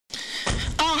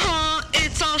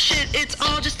shit, it's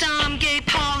all just dumb gay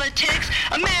politics.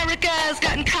 America's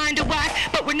gotten kinda whack,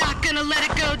 but we're not gonna let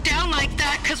it go down like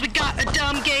that, cause we got a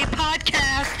dumb gay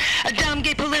podcast, a dumb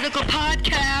gay political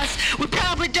podcast. We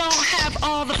probably don't have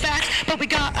all the facts, but we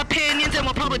got opinions and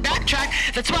we'll probably backtrack.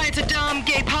 That's why it's a dumb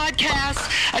gay podcast,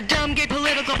 a dumb gay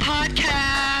political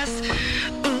podcast.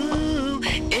 Ooh,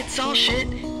 it's all shit,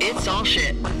 it's all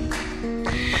shit.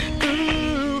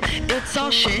 Ooh, it's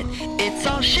all shit, it's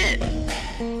all shit.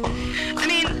 I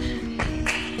mean,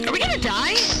 are we gonna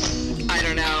die? I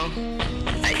don't know.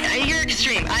 You're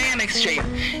extreme. I am extreme.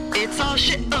 It's all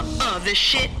shit. This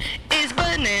shit is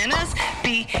bananas.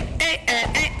 B-A-N-A-N-A-S.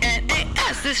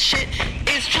 This shit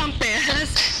is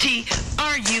Trumpanas.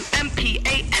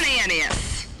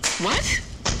 Trumpanas. What?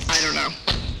 I don't know.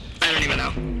 I don't even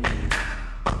know.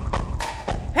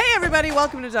 Hey everybody,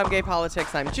 welcome to Dumb Gay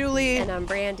Politics. I'm Julie. And I'm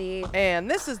Brandy. And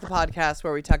this is the podcast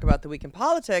where we talk about the week in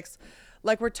politics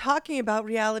like we're talking about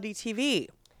reality TV.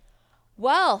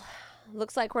 Well,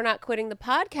 looks like we're not quitting the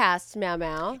podcast, meow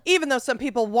meow. Even though some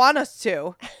people want us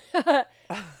to.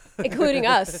 Including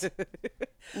us.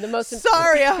 The most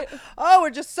Sorry. We're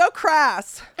just so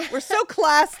crass. We're so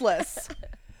classless.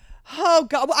 Oh,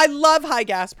 God. I love high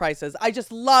gas prices. I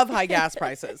just love high gas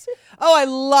prices. Oh, I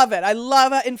love it. I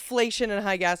love inflation and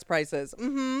high gas prices.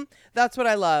 That's what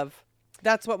I love.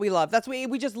 That's what we love.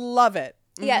 We just love it.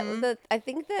 Yeah, I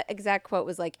think the exact quote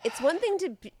was like, it's one thing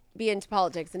to be into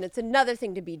politics and it's another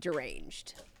thing to be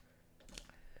deranged.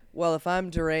 Well, if I'm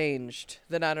deranged,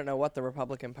 then I don't know what the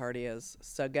Republican Party is.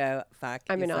 So go fuck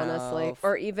yourself. Honestly.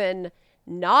 Or even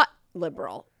not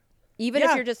liberal. Even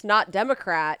if you're just not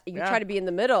Democrat, you try to be in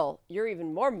the middle, you're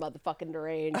even more motherfucking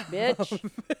deranged, bitch.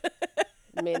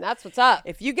 I mean, that's what's up.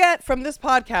 If you get from this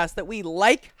podcast that we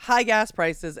like high gas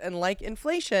prices and like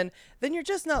inflation, then you're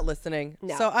just not listening.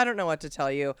 No. So I don't know what to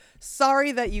tell you.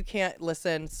 Sorry that you can't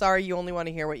listen. Sorry you only want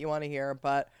to hear what you want to hear,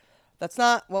 but that's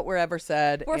not what we're ever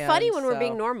said. We're funny when we're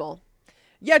being normal.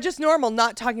 Yeah, just normal,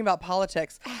 not talking about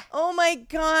politics. Oh my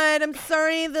God, I'm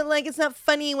sorry that it's not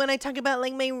funny when I talk about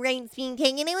my rights being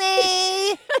taken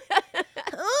away.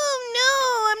 Oh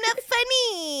no, I'm not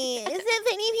funny. Is that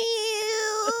funny to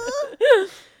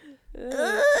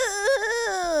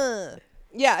you?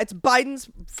 Yeah, it's Biden's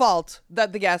fault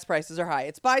that the gas prices are high.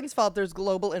 It's Biden's fault there's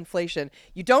global inflation.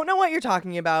 You don't know what you're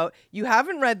talking about. You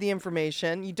haven't read the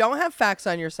information. You don't have facts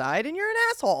on your side, and you're an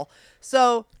asshole.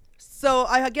 So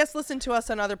I guess listen to us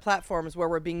on other platforms where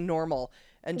we're being normal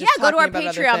and just go to our about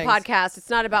Patreon podcast. It's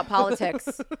not about politics.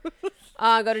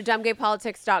 Go to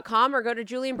dumbgaypolitics.com or go to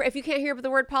Julie and if you can't hear the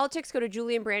word politics, go to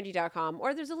julieandbrandy.com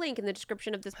or there's a link in the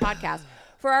description of this podcast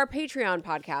for our Patreon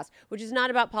podcast, which is not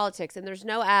about politics and there's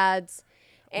no ads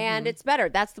and it's better.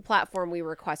 That's the platform we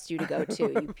request you to go to,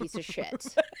 you piece of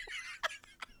shit.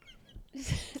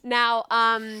 Now,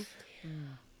 I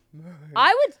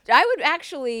would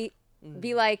actually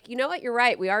be like, you know what, you're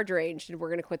right, we are deranged and we're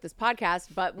going to quit this podcast,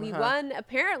 but we won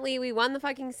the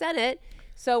fucking Senate,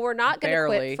 so we're not going to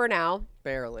quit for now.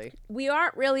 Barely. We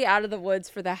aren't really out of the woods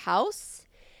for the House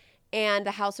and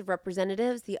the House of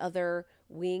Representatives, the other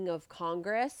wing of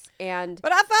Congress.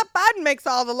 But I thought Biden makes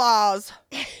all the laws.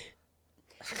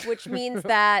 Which means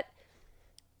that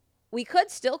we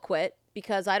could still quit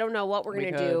because I don't know what we're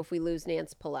going to do if we lose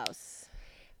Nancy Pelosi.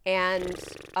 And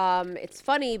it's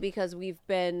funny because we've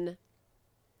been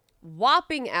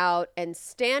whopping out and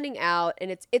standing out, and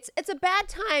it's a bad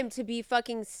time to be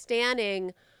fucking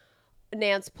standing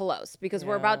Nancy Pelosi because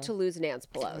we're about to lose Nancy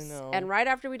Pelosi. And right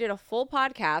after we did a full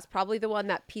podcast, probably the one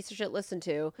that piece of shit listened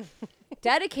to,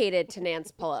 dedicated to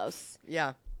Nancy Pelosi.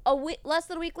 Yeah. Less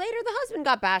than a week later, the husband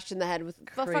got bashed in the head with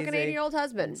a fucking 80-year-old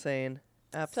husband. Insane.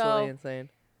 Absolutely insane.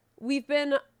 We've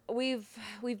been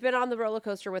on the roller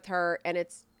coaster with her,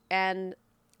 and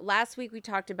last week we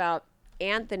talked about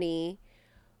Anthony,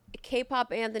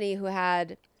 K-pop Anthony,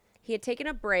 he had taken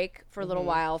a break for a little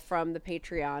while from the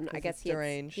Patreon. I guess he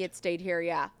had stayed here.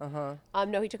 Yeah.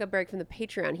 No, he took a break from the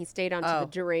Patreon. He stayed on to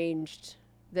the deranged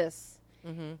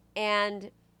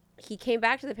and he came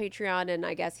back to the Patreon, and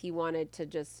I guess he wanted to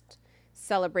just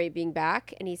celebrate being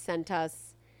back, and he sent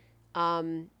us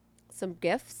some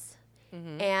gifts,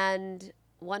 and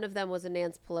one of them was a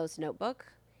Nancy Pelosi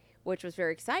notebook, which was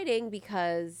very exciting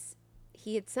because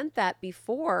he had sent that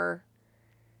before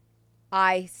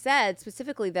I said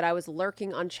specifically that I was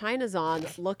lurking on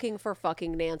Chinazon looking for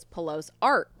fucking Nancy Pelosi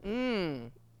art.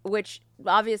 Which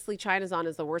obviously Chinazon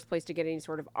is the worst place to get any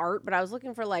sort of art, but I was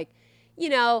looking for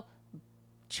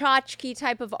tchotchke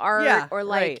type of art or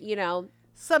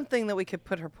something that we could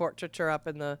put her portraiture up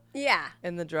in the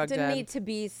drug Didn't den. need to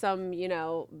be some,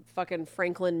 fucking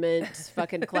Franklin Mint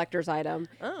fucking collector's item.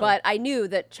 But I knew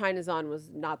that Chinazon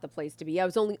was not the place to be. I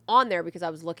was only on there because I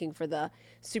was looking for the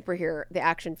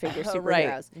action figure superheroes.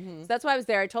 Right. So that's why I was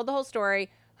there. I told the whole story.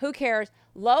 Who cares?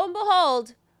 Lo and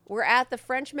behold, we're at the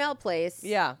French mail place.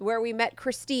 Yeah. Where we met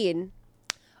Christine.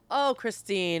 Oh,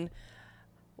 Christine.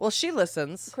 Well, she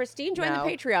listens. Christine joined now. the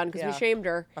Patreon because we shamed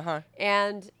her.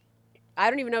 And I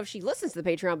don't even know if she listens to the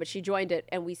Patreon, but she joined it.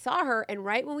 And we saw her. And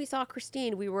right when we saw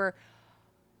Christine, we were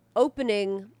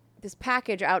opening this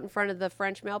package out in front of the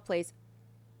French mail place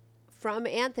from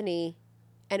Anthony.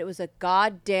 And it was a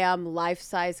goddamn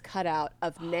life-size cutout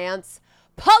of Nance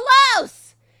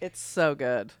Pelosi. It's so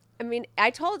good. I mean, I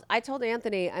told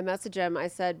Anthony, I messaged him, I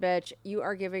said, bitch, you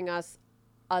are giving us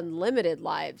unlimited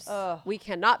lives. We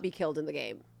cannot be killed in the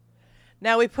game.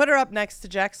 Now, we put her up next to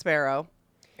Jack Sparrow,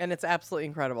 and it's absolutely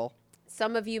incredible.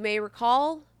 Some of you may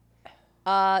recall,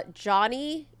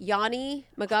 Yanni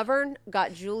McGovern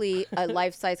got Julie a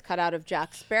life-size cutout of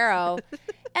Jack Sparrow. And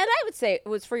I would say it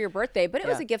was for your birthday, but it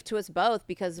was a gift to us both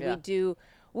because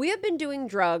we have been doing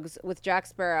drugs with Jack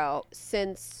Sparrow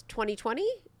since 2020.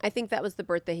 I think that was the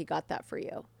birthday he got that for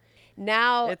you.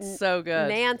 Now it's so good.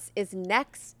 Nance is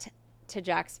next to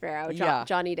Jack Sparrow,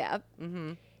 Johnny Depp,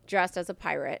 dressed as a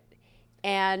pirate.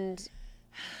 And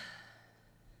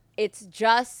it's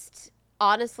just,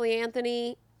 honestly,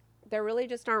 Anthony, there really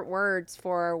just aren't words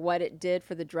for what it did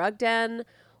for the drug den.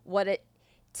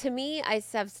 To me, I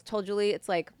have told Julie, it's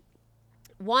like,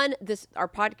 one, our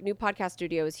new podcast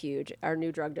studio is huge. Our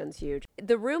new drug den's huge.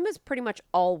 The room is pretty much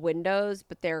all windows,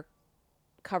 but they're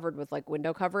covered with like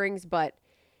window coverings. But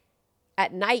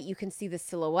at night, you can see the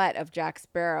silhouette of Jack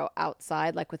Sparrow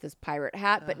outside, like with his pirate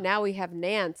hat. But now we have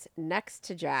Nance next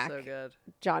to Jack, so good.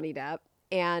 Johnny Depp.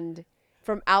 And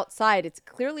from outside, it's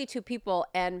clearly two people.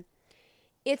 And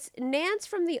it's Nance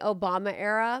from the Obama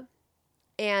era.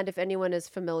 And if anyone is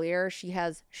familiar, she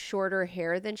has shorter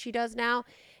hair than she does now.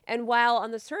 And while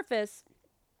on the surface,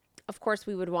 of course,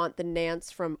 we would want the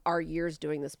Nance from our years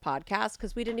doing this podcast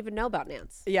because we didn't even know about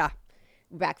Nance. Yeah.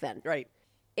 Back then. Right.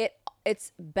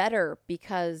 It's better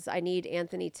because I need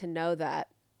Anthony to know that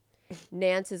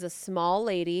Nance is a small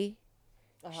lady.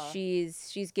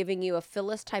 She's giving you a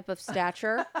Phyllis type of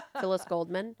stature, Phyllis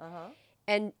Goldman.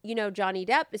 And, Johnny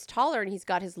Depp is taller and he's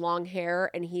got his long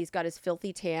hair and he's got his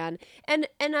filthy tan. And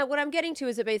what I'm getting to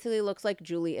is it basically looks like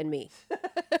Julie and me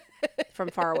from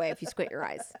far away if you squint your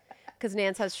eyes. Because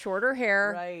Nance has shorter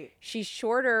hair. Right. She's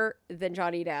shorter than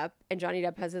Johnny Depp. And Johnny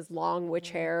Depp has his long witch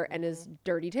hair and his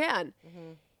dirty tan.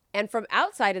 And from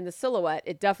outside in the silhouette,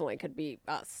 it definitely could be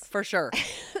us. For sure.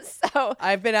 So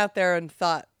I've been out there and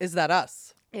thought, is that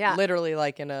us? Yeah. Literally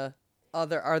like in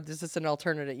this is an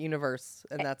alternate universe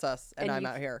and that's us and I'm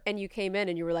out here. And you came in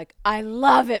and you were like, I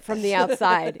love it from the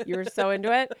outside. You were so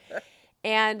into it.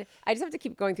 And I just have to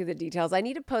keep going through the details. I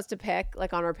need to post a pic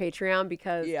like on our Patreon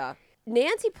because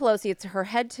Nancy Pelosi, it's her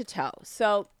head to toe.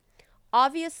 So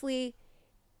obviously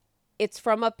it's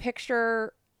from a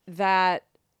picture that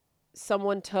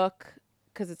someone took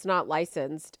because it's not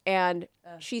licensed. And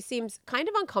she seems kind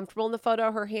of uncomfortable in the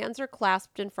photo. Her hands are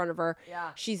clasped in front of her.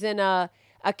 Yeah. She's in a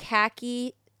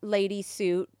khaki lady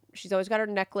suit. She's always got her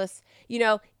necklace.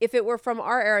 If it were from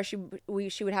our era, she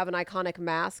would have an iconic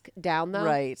mask down though.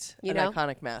 Right.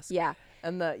 Iconic mask. Yeah.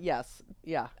 And yeah.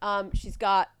 She's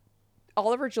got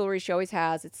all of her jewelry she always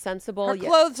has. It's sensible. Her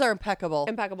clothes are impeccable.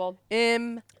 Impeccable.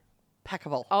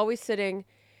 Always sitting.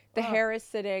 The hair is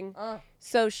sitting.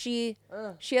 So she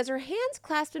has her hands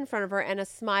clasped in front of her and a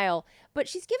smile, but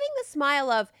she's giving the smile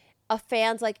of a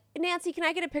fan's like, Nancy, can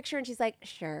I get a picture? And she's like,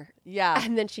 sure. Yeah.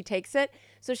 And then she takes it.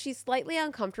 So she's slightly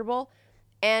uncomfortable.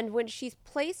 And when she's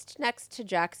placed next to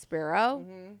Jack Sparrow,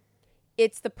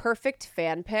 it's the perfect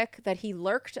fan pic that he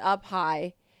lurked up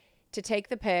high to take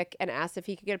the pic and asked if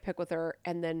he could get a pic with her.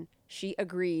 And then she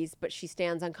agrees, but she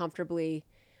stands uncomfortably.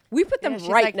 We put them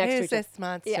right next to each other. This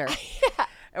monster? Yeah.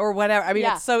 Or whatever. I mean,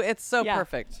 it's so Yeah.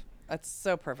 perfect. It's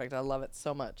so perfect. I love it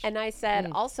so much. And I said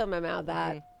also, Mama,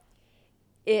 that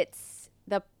it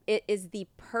is the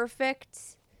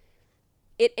perfect,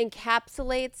 it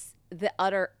encapsulates the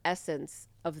utter essence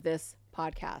of this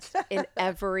podcast in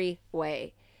every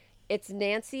way. It's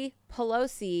Nancy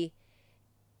Pelosi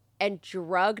and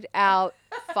drugged out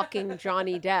fucking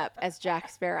Johnny Depp as Jack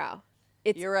Sparrow.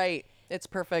 You're right. It's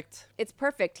perfect. It's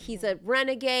perfect. He's a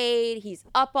renegade. He's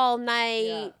up all night.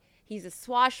 Yeah. He's a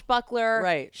swashbuckler.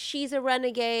 Right. She's a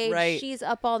renegade. Right. She's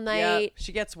up all night. Yep.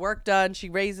 She gets work done. She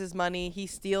raises money. He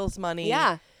steals money.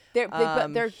 Yeah. They're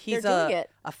doing it.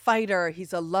 A fighter.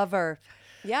 He's a lover.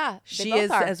 Yeah, She both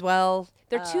is are. as well.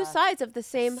 They're two sides of the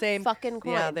same fucking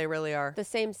coin. Yeah, they really are. The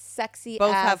same sexy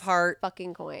Both ass have heart.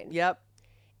 fucking coin. Yep.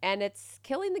 And it's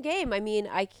killing the game. I mean,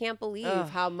 I can't believe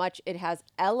how much it has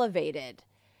elevated.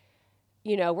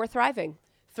 You know, we're thriving.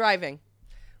 Thriving.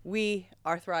 We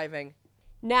are thriving.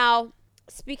 Now,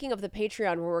 speaking of the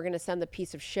Patreon where we're going to send the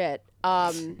piece of shit,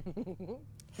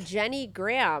 Jenny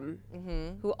Graham,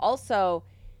 who also,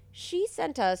 she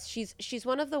sent us, she's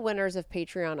one of the winners of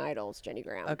Patreon Idols, Jenny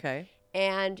Graham. Okay.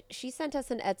 And she sent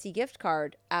us an Etsy gift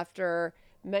card after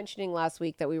mentioning last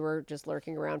week that we were just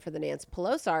lurking around for the Nancy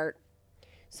Pelosi art.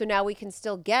 So now we can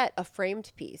still get a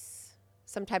framed piece,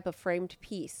 some type of framed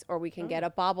piece, or we can get a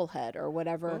bobblehead or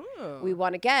whatever we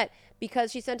want to get,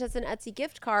 because she sent us an Etsy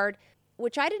gift card,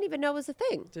 which I didn't even know was a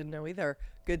thing. Didn't know either.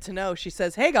 Good to know. She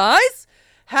says, hey guys,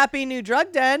 happy new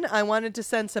drug den. I wanted to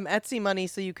send some Etsy money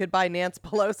so you could buy Nancy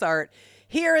Pelosi art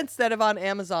here instead of on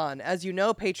Amazon. As you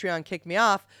know, Patreon kicked me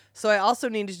off, so I also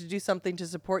needed to do something to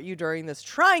support you during this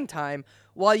trying time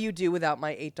while you do without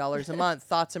my $8 a month.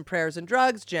 Thoughts and prayers and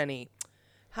drugs, Jenny.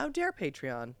 How dare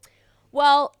Patreon?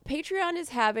 Well, Patreon is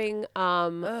having,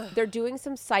 they're doing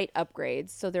some site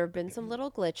upgrades. So there have been some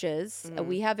little glitches.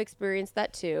 We have experienced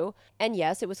that too. And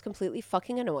yes, it was completely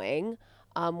fucking annoying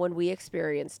when we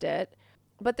experienced it.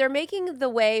 But they're making the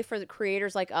way for the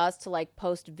creators like us to like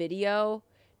post video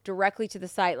directly to the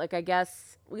site. Like, I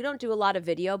guess we don't do a lot of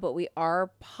video, but we are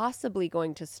possibly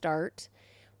going to start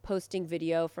posting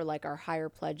video for like our higher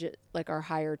pledge, like our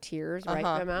higher tiers, right,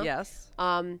 Grandma? Yes.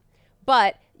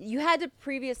 But you had to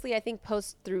previously, I think,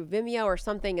 post through Vimeo or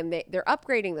something, and they're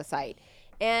upgrading the site.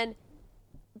 And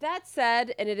that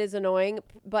said, and it is annoying,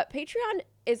 but Patreon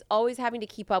is always having to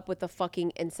keep up with the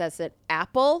fucking incessant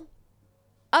Apple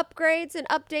upgrades and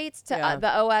updates to the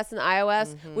OS and the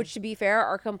iOS, which, to be fair,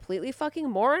 are completely fucking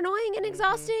more annoying and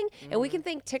exhausting. And we can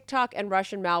thank TikTok and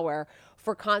Russian malware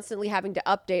for constantly having to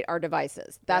update our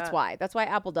devices. That's why. That's why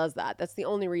Apple does that. That's the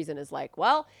only reason, is like,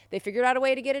 well, they figured out a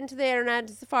way to get into the internet,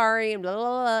 to Safari, and blah,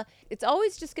 blah, blah. It's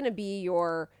always just going to be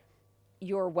your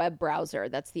web browser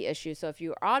that's the issue. So if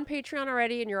you're on Patreon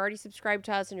already and you're already subscribed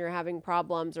to us and you're having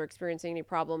problems or experiencing any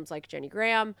problems like Jenny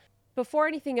Graham, before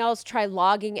anything else, try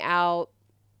logging out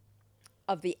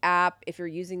of the app if you're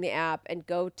using the app and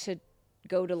go to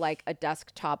like a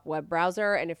desktop web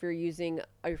browser. And if you're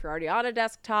already on a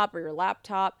desktop or your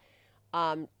laptop,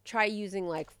 try using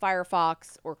like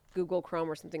Firefox or Google Chrome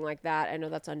or something like that. I know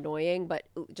that's annoying, but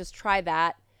just try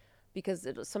that, because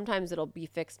sometimes it'll be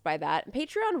fixed by that. And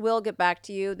Patreon will get back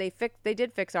to you. They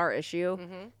did fix our issue,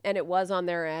 and it was on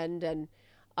their end. And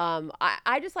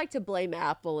I just like to blame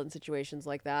Apple in situations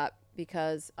like that,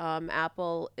 because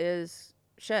Apple is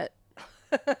shit.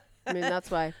 I mean, that's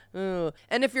why. Ooh.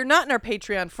 And if you're not in our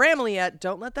Patreon family yet,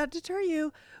 don't let that deter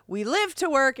you. We live to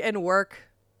work and work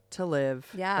to live.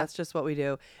 Yeah. That's just what we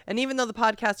do. And even though the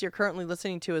podcast you're currently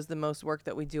listening to is the most work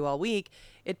that we do all week,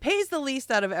 it pays the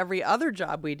least out of every other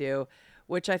job we do,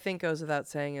 which I think goes without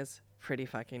saying is pretty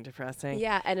fucking depressing.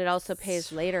 Yeah, and it also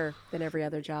pays later than every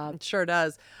other job. It sure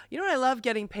does. You know what? I love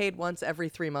getting paid once every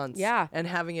 3 months. Yeah. And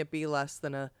having it be less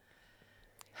than a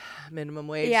minimum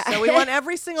wage. Yeah. So we want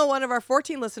every single one of our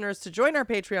 14 listeners to join our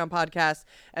Patreon podcast,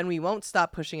 and we won't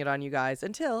stop pushing it on you guys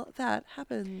until that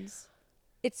happens.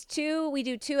 We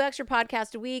do 2 extra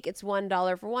podcasts a week. It's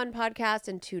 $1 for 1 podcast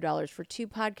and $2 for 2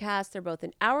 podcasts. They're both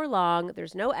an hour long.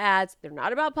 There's no ads. They're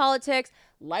not about politics.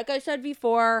 Like I said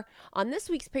before, on this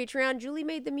week's Patreon, Julie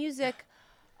made the music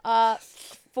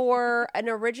for an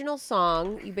original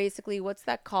song. You basically, what's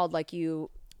that called?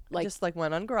 Just like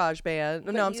went on GarageBand.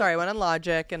 No, I'm sorry. I went on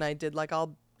Logic, and I did like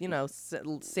all,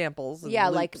 samples. And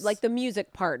loops. like the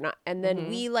music part. And then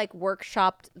we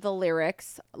workshopped the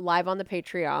lyrics live on the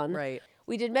Patreon. Right.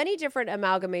 We did many different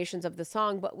amalgamations of the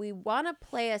song, but we want to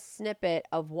play a snippet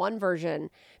of one version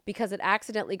because it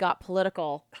accidentally got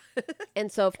political.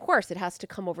 And so, of course, it has to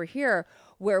come over here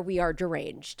where we are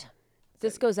deranged.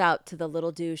 This goes out to the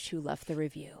little douche who left the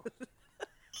review.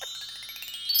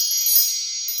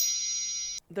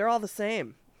 They're all the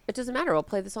same. It doesn't matter. We'll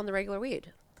play this on the regular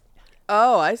weed.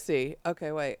 Oh, I see.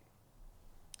 Okay, wait.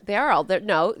 They are all there.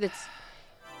 No, that's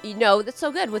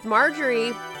so good. With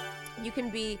Marjorie, you can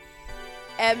be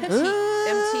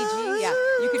MTG. Yeah,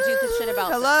 you could do this shit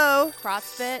about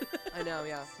CrossFit. I know,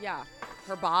 yeah. Yeah,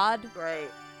 her bod. Right.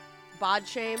 Bod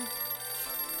shame.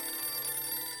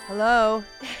 Hello.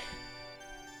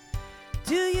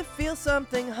 Do you feel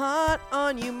something hot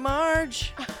on you,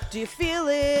 Marge? Do you feel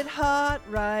it hot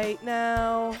right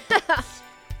now?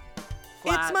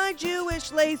 It's my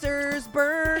Jewish lasers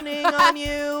burning on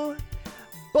you.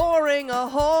 boring a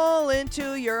hole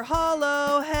into your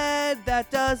hollow head that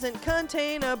doesn't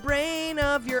contain a brain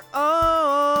of your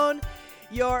own.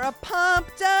 You're a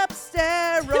pumped up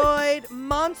steroid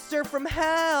monster from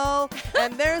hell,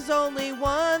 and there's only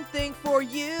one thing for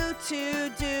you to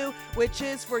do, which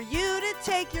is for you to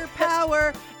take your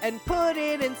power and put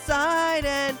it inside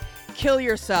and kill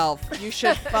yourself. You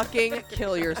should fucking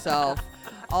kill yourself.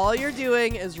 All you're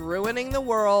doing is ruining the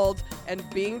world and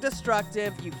being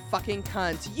destructive, you fucking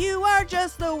cunt. You are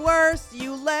just the worst,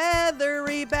 you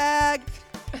leathery bag.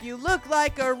 You look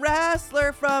like a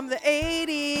wrestler from the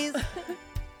 80s.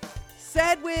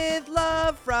 Said with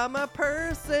love from a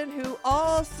person who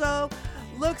also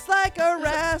looks like a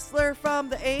wrestler from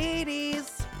the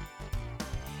 80s.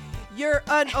 You're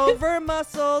an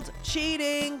over-muscled,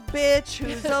 cheating bitch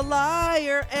who's a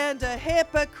liar and a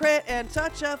hypocrite and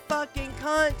such a fucking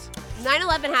cunt.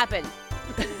 9/11 happened.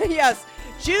 Yes,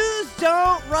 Jews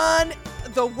don't run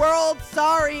the world,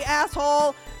 sorry,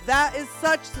 asshole. That is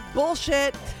such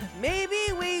bullshit.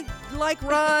 Maybe we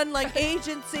run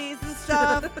agencies and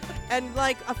stuff and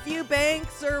a few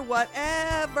banks or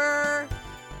whatever.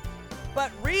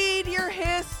 But read your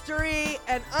history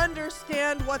and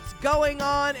understand what's going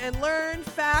on and learn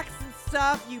facts and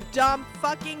stuff, you dumb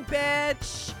fucking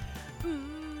bitch.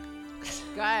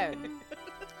 Good.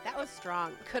 That was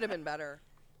strong. Could have been better.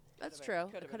 That's true.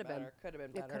 It could have been. Could have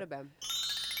been better. It could have been.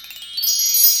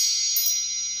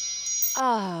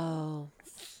 Oh.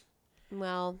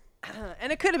 Well.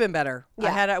 And it could have been better.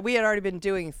 Yeah. We had already been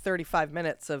doing 35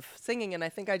 minutes of singing, and I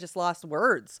think I just lost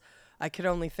words. I could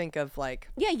only think of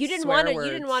yeah, you didn't want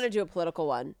to do a political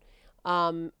one.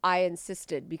 I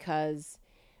insisted because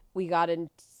we got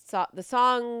the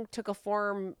song took a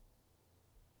form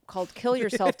called Kill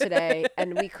Yourself today,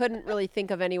 and we couldn't really think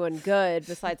of anyone good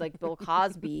besides Bill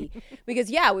Cosby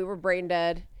because we were brain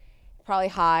dead, probably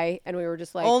high, and we were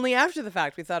just only after the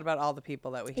fact we thought about all the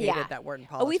people that we hated that weren't in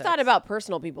politics. We thought about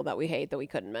personal people that we hate that we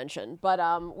couldn't mention, but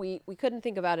we couldn't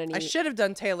think about any. I should have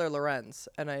done Taylor Lorenz,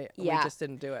 and we just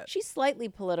didn't do it. She's slightly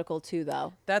political too,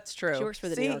 though. That's true. She works for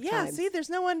the New York Times. See, there's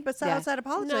no one outside of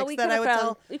politics I would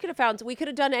tell. We could have found. We could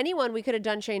have done anyone. We could have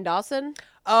done Shane Dawson.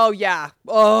 Oh yeah.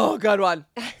 Oh, good one.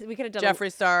 We could have done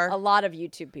Jeffree Star. A lot of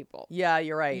YouTube people. Yeah,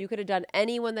 you're right. You could have done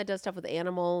anyone that does stuff with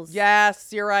animals.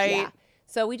 Yes, you're right. Yeah.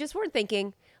 So we just weren't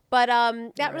thinking. But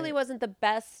that really wasn't the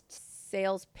best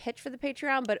sales pitch for the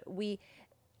Patreon. But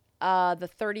the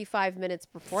 35 minutes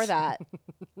before that,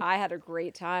 I had a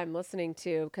great time listening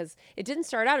to, because it didn't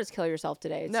start out as Kill Yourself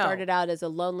today. It started out as a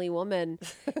lonely woman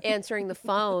answering the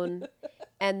phone.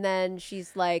 And then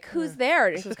she's like, who's there?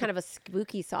 And it was kind of a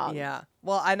spooky song. Yeah.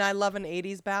 Well, and I love an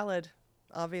 80s ballad,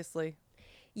 obviously.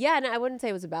 Yeah, and I wouldn't say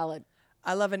it was a ballad.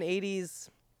 I love an 80s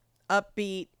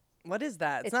upbeat. What is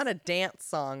that? It's not a dance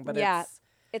song, but it's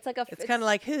it's kind of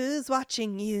like Who's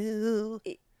Watching You?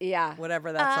 Yeah.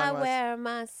 Whatever that song was. I wear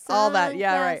my sunglasses. All that.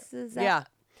 Yeah, right. Yeah.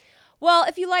 Well,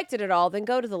 if you liked it at all, then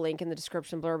go to the link in the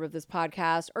description blurb of this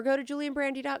podcast or go to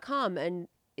julianbrandy.com, and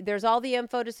there's all the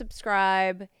info to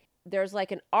subscribe. There's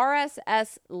an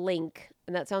RSS link,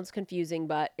 and that sounds confusing,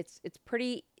 but it's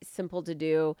pretty simple to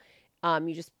do.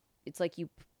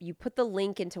 You put the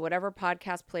link into whatever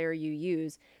podcast player you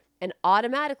use, and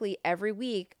automatically every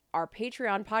week our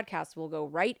Patreon podcast will go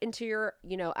right into your,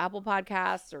 Apple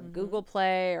Podcasts or Google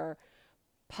Play or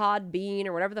Podbean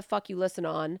or whatever the fuck you listen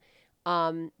on.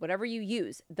 Whatever you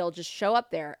use, they'll just show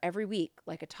up there every week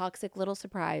like a toxic little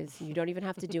surprise. You don't even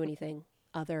have to do anything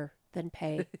other than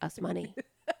pay us money.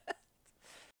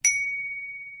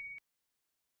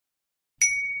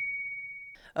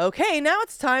 Okay, now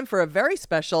it's time for a very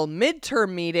special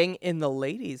midterm meeting in the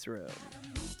ladies' room.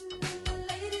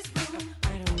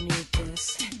 I don't need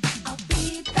this. I'll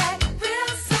be back real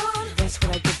soon. That's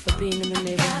what I get for being in the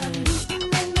neighborhood.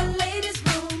 In the ladies'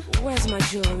 room. Where's my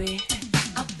jewelry?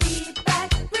 I'll be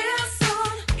back real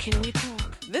soon. Can we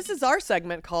talk? This is our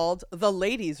segment called The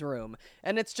Ladies' Room,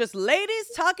 and it's just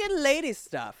ladies talking ladies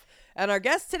stuff. And our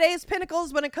guest today is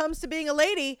pinnacles when it comes to being a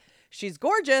lady. She's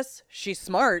gorgeous, she's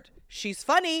smart, she's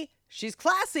funny, she's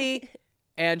classy,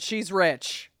 and she's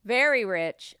rich. Very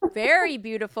rich, very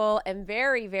beautiful, and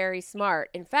very, very smart.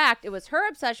 In fact, it was her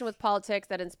obsession with politics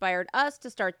that inspired us to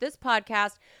start this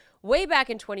podcast way back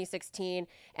in 2016,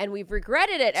 and we've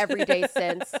regretted it every day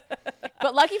since.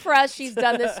 But lucky for us, she's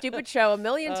done this stupid show a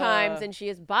million times, and she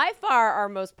is by far our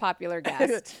most popular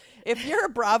guest. If you're a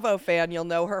Bravo fan, you'll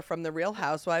know her from The Real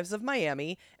Housewives of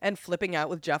Miami and Flipping Out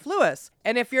with Jeff Lewis.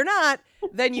 And if you're not,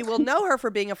 then you will know her for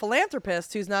being a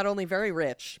philanthropist who's not only very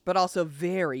rich, but also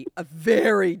very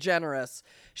generous.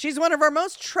 She's one of our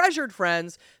most treasured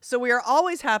friends, so we are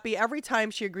always happy every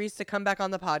time she agrees to come back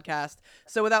on the podcast.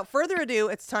 So without further ado,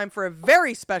 it's time for a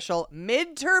very special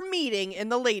midterm meeting in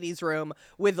the ladies' room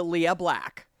with Lea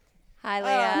Black. Hi,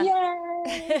 Lea.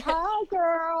 Yay! Hi,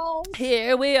 girls.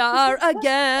 Here we are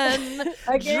again,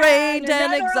 drained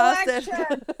and exhausted.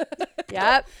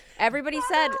 Yep. Everybody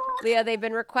said, Lea, they've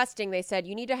been requesting. They said,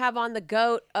 you need to have on the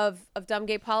GOAT of dumb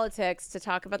gay politics to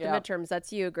talk about the midterms.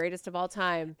 That's you, greatest of all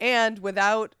time. And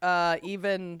without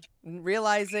even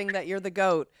realizing that you're the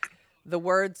GOAT, the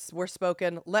words were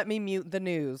spoken, let me mute the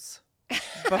news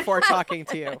before talking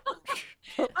to you.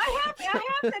 I have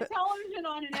the television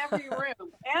on in every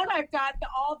room, and I've got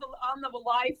all the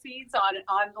live feeds on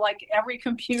like every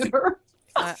computer.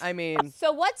 I mean,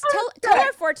 so tell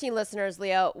our 14 listeners,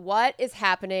 Lea, what is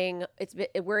happening?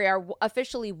 We are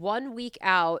officially 1 week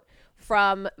out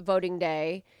from voting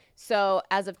day. So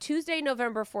as of Tuesday,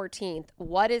 November 14th,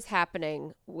 what is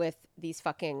happening with these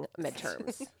fucking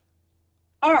midterms?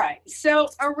 All right. So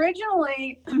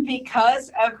originally,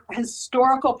 because of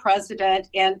historical precedent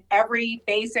in every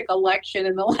basic election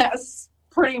in the last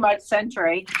pretty much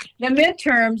century, the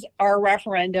midterms are a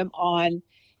referendum on,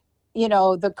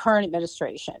 the current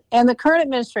administration. And the current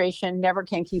administration never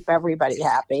can keep everybody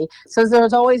happy. So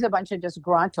there's always a bunch of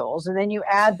disgruntles. And then you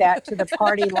add that to the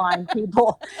party line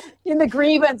people, the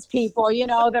grievance people,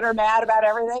 that are mad about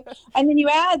everything. And then you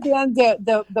add then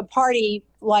the party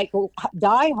like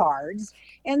diehards.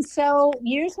 And so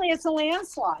usually it's a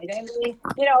landslide. I mean,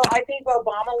 I think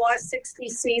Obama lost 60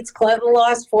 seats, Clinton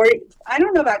lost 40. I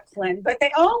don't know about Clinton, but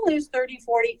they all lose 30,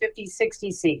 40, 50,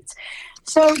 60 seats.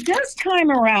 So this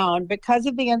time around, because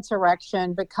of the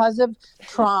insurrection, because of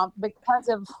Trump, because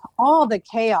of all the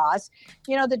chaos,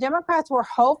 the Democrats were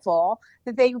hopeful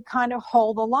that they would kind of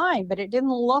hold the line, but it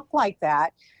didn't look like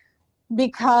that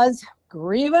because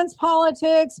grievance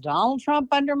politics, Donald Trump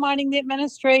undermining the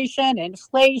administration,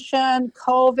 inflation,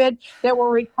 COVID that we're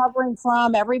recovering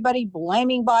from, everybody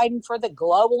blaming Biden for the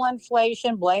global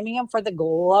inflation, blaming him for the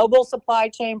global supply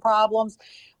chain problems,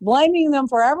 blaming them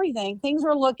for everything. Things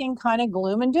were looking kind of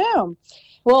gloom and doom.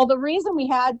 Well, the reason we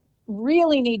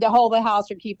really need to hold the House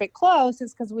or keep it close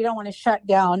is because we don't want to shut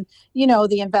down,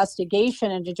 the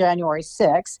investigation into January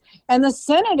 6th. And the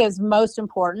Senate is most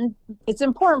important. It's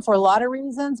important for a lot of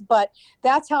reasons, but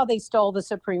that's how they stole the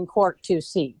Supreme Court 2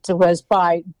 seats. It was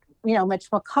by, Mitch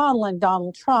McConnell and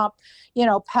Donald Trump,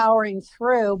 powering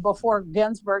through before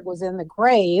Ginsburg was in the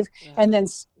grave and then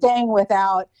staying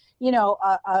without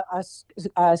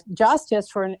a justice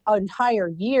for an entire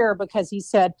year because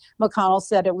McConnell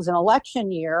said it was an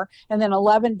election year. And then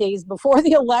 11 days before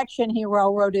the election, he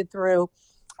railroaded through,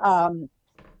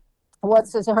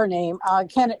 what's her name?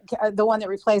 The one that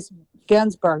replaced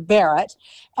Ginsburg, Barrett.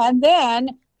 And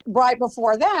then right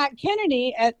before that,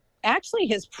 Kennedy actually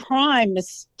his prime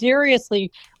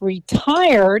mysteriously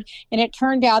retired. And it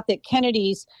turned out that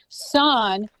Kennedy's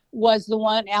son was the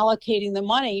one allocating the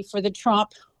money for the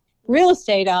Trump real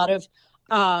estate out of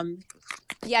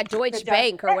Deutsche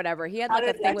Bank or whatever. He had like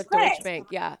a thing with Deutsche Bank.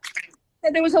 Yeah.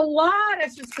 And there was a lot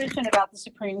of suspicion about the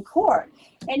Supreme Court.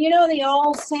 And the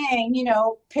old saying,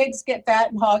 pigs get fat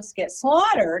and hogs get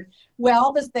slaughtered.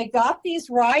 Well, they got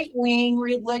these right-wing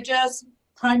religious,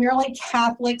 primarily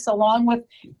Catholics, along with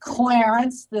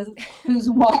Clarence, who's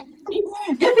wife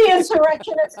the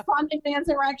insurrectionists funding the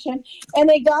insurrection, and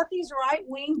they got these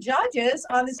right-wing judges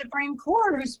on the Supreme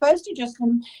Court who's supposed to just,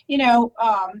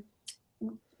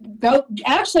 go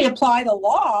actually apply the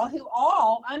law, who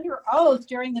all under oath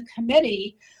during the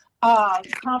committee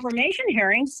confirmation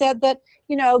hearing said that,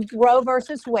 Roe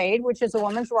versus Wade, which is a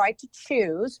woman's right to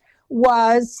choose,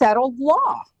 was settled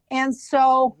law. And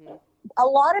so a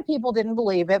lot of people didn't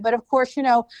believe it, but of course,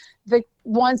 the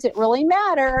ones that really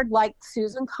mattered, like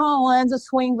Susan Collins, a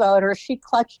swing voter, she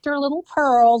clutched her little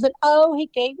pearls and, he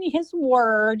gave me his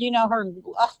word,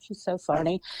 she's so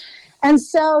funny. And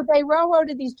so they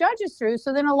railroaded these judges through.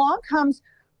 So then along comes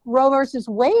Roe versus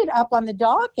Wade up on the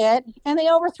docket and they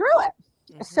overthrew it.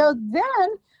 Mm-hmm. So then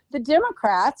the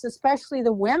Democrats, especially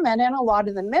the women and a lot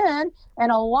of the men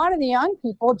and a lot of the young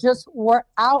people just were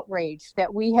outraged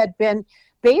that we had been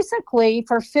basically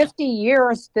for 50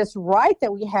 years, this right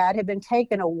that we had been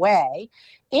taken away,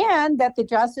 and that the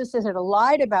justices had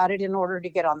lied about it in order to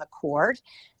get on the court,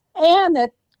 and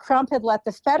that Trump had let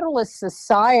the Federalist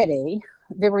Society,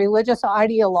 the religious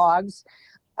ideologues,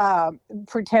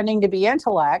 pretending to be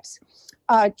intellects,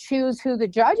 choose who the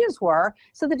judges were.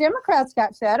 So the Democrats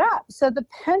got fed up. So the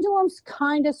pendulums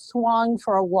kind of swung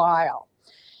for a while.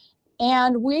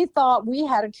 And we thought we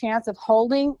had a chance of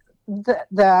holding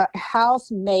the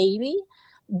House, maybe,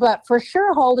 but for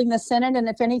sure holding the Senate, and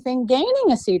if anything,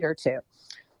 gaining a seat or two.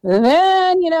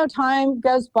 Then, time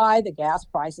goes by, the gas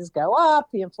prices go up,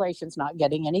 the inflation's not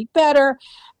getting any better,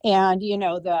 and,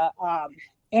 the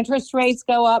interest rates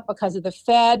go up because of the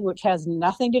Fed, which has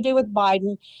nothing to do with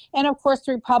Biden. And of course,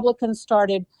 the Republicans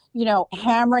started,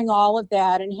 hammering all of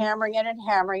that and hammering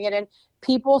it. And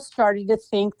people started to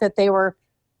think that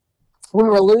we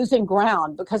were losing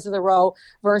ground because of the Roe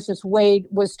versus Wade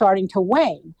was starting to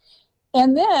wane.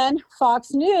 And then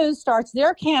Fox News starts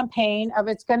their campaign of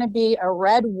it's going to be a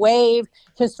red wave.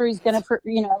 History's going to,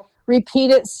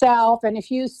 repeat itself. And if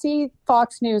you see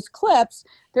Fox News clips,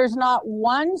 there's not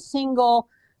one single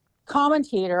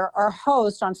commentator or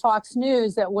host on Fox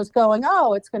News that was going,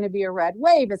 oh, it's going to be a red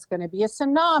wave. It's going to be a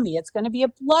tsunami. It's going to be a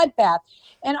bloodbath.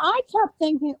 And I kept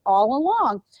thinking all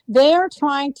along, they're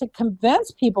trying to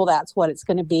convince people that's what it's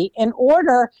going to be in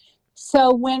order.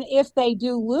 So if they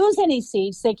do lose any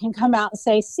seats, they can come out and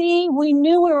say, see, we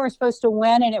knew we were supposed to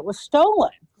win and it was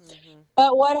stolen. Mm-hmm.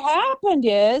 But what happened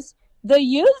is the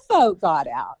youth vote got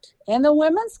out and the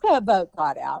women's vote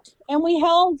got out and we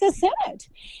held the Senate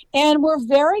and we're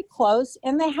very close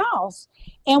in the House.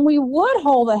 And we would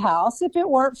hold the House if it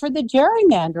weren't for the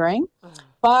gerrymandering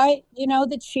by,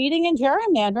 the cheating and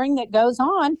gerrymandering that goes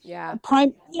on. Yeah.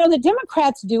 The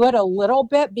Democrats do it a little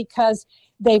bit because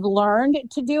they've learned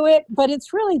to do it, but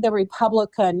it's really the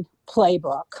Republican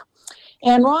playbook.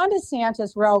 And Ron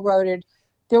DeSantis railroaded,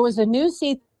 there was a new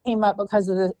seat that came up because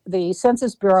of the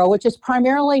Census Bureau, which is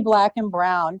primarily Black and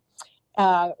brown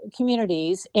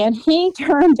communities. And he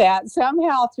turned that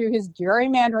somehow through his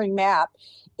gerrymandering map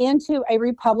into a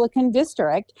Republican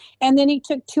district. And then he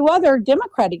took two other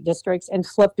Democratic districts and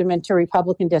flipped them into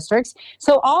Republican districts.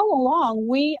 So all along,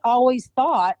 we always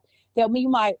thought that we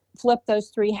might flip those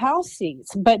 3 House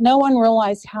seats, but no one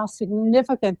realized how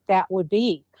significant that would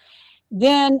be.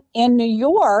 Then in New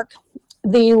York, by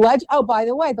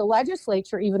the way, the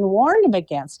legislature even warned him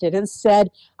against it and said,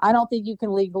 I don't think you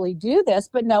can legally do this,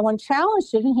 but no one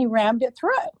challenged it and he rammed it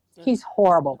through. He's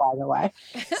horrible, by the way.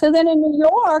 So then in New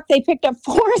York, they picked up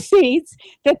 4 seats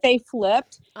that they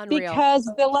flipped. Unreal. Because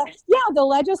the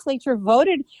legislature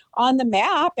voted on the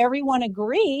map. Everyone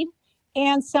agreed.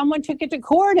 And someone took it to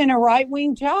court and a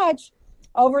right-wing judge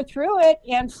overthrew it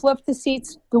and flipped the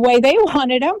seats the way they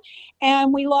wanted them.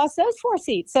 And we lost those 4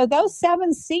 seats. So those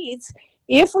 7 seats,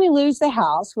 if we lose the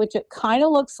House, which it kind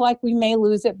of looks like we may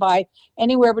lose it by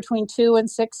anywhere between 2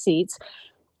 and 6 seats,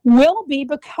 will be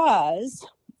because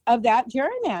of that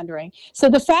gerrymandering. So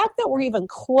the fact that we're even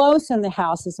close in the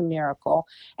House is a miracle.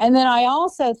 And then I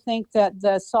also think that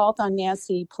the assault on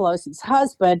Nancy Pelosi's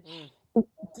husband,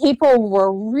 people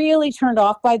were really turned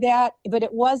off by that, but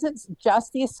it wasn't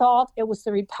just the assault. It was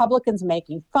the Republicans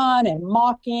making fun and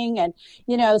mocking and,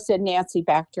 said Nancy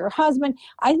back to her husband.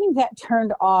 I think that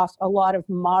turned off a lot of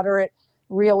moderate,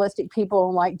 realistic people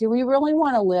and like, do we really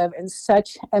want to live in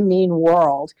such a mean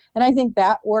world? And I think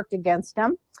that worked against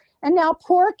them. And now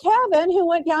poor Kevin, who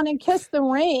went down and kissed the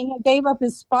ring, gave up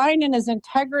his spine and his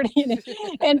integrity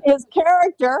and his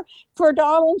character for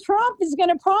Donald Trump, is going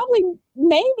to probably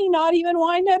maybe not even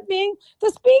wind up being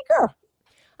the speaker.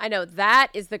 I know, that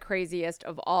is the craziest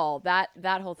of all, that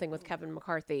whole thing with Kevin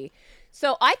McCarthy.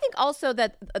 So I think also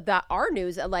that our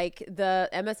news, like the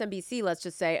MSNBC, let's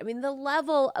just say, I mean, the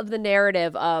level of the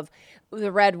narrative of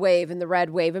the red wave, I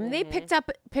mean, they picked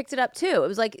it up too. It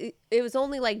was like, it was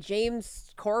only like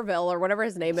James Corville or whatever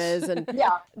his name is. And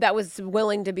that was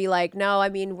willing to be like, no, I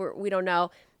mean, we don't know.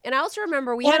 And I also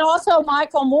remember also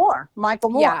Michael Moore.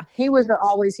 Yeah. He was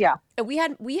always, We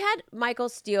had Michael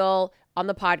Steele on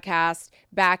the podcast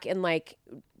back in like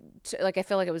I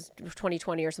feel like it was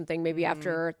 2020 or something, maybe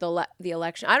after the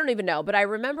election. I don't even know. But I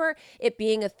remember it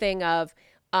being a thing of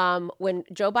when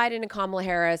Joe Biden and Kamala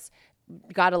Harris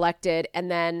got elected,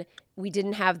 and then we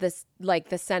didn't have this, like,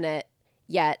 the Senate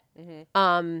yet.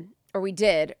 Or we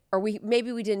did, or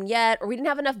maybe we didn't yet, or we didn't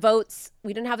have enough votes.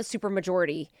 We didn't have a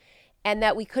supermajority. And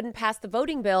that we couldn't pass the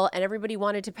voting bill, and everybody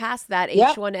wanted to pass that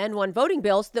H1N1 voting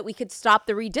bill so that we could stop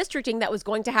the redistricting that was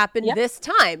going to happen this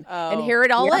time. And here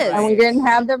it all is. And we didn't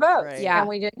have the votes. Right. Yeah. And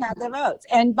we didn't have the votes.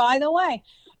 And by the way,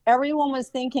 everyone was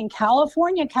thinking,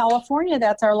 California,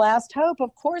 that's our last hope.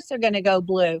 Of course they're going to go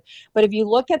blue. But if you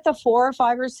look at the 4 or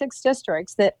 5 or 6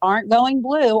 districts that aren't going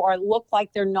blue or look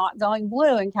like they're not going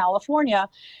blue in California,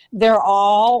 they're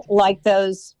all like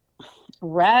those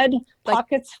red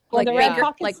pockets for like the red Baker,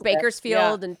 pockets. like list.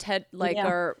 Bakersfield and Ted, like Yeah.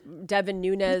 or Devin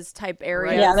Nunes type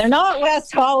areas. Yeah, they're not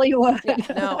West Hollywood.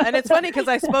 No, and it's funny because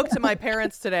I spoke to my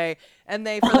parents today, and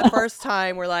they, for the first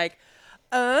time, were like,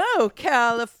 "Oh,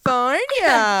 California!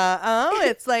 Oh,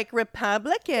 it's like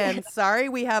Republican. Sorry,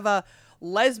 we have a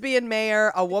lesbian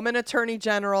mayor, a woman attorney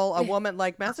general, a woman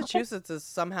like Massachusetts is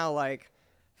somehow like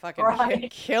fucking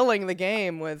killing the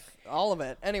game with all of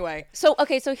it." Anyway, So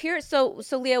okay, so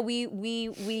Leah,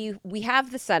 we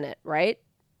have the Senate, right?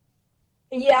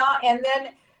 Yeah, and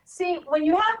then see when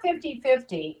you have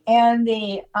 50-50 and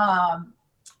the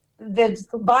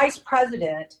vice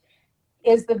president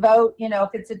is the vote, if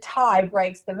it's a tie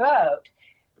breaks the vote,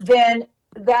 then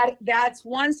that's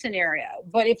one scenario.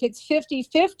 But if it's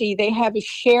 50-50, they have a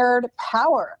shared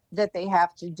power that they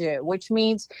have to do, which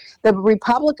means the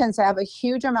Republicans have a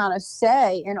huge amount of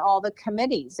say in all the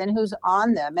committees and who's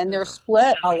on them, and they're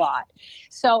split a lot.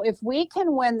 So if we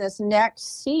can win this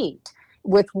next seat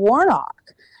with Warnock,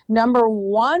 number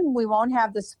one, we won't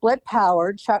have the split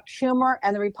power. Chuck Schumer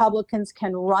and the Republicans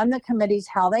can run the committees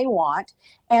how they want.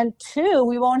 And two,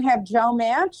 we won't have Joe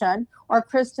Manchin or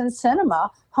Kristen Sinema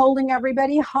holding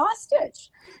everybody hostage.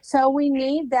 So we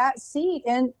need that seat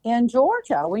in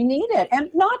Georgia. We need it. And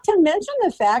not to mention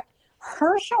the fact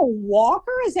Herschel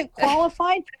Walker isn't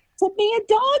qualified to be a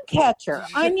dog catcher.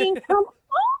 I mean, come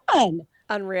on.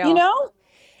 Unreal.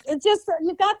 It's just,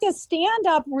 you've got this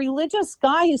stand-up religious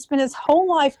guy who spent his whole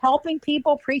life helping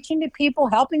people, preaching to people,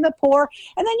 helping the poor.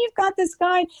 And then you've got this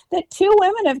guy that two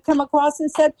women have come across and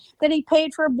said that he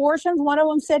paid for abortions. One of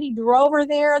them said he drove her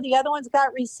there. The other one's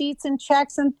got receipts and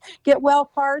checks and get well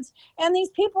cards. And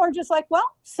these people are just like, well,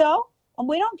 so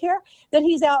we don't care that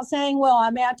he's out saying, well,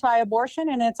 I'm anti-abortion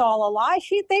and it's all a lie.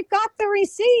 They've got the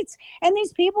receipts, and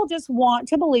these people just want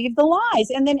to believe the lies.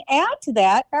 And then add to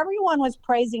that, everyone was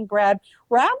praising Brad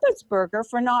Raffensperger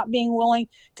for not being willing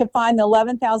to find the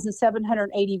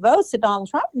 11,780 votes that Donald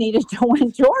Trump needed to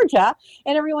win Georgia.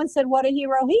 And everyone said, what a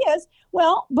hero he is.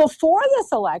 Well, before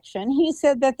this election, he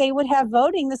said that they would have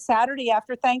voting the Saturday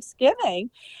after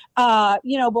Thanksgiving,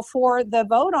 before the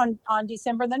vote on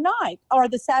December the 9th, or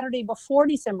the Saturday before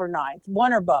December 9th,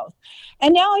 one or both.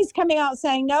 And now he's coming out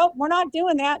saying, no, we're not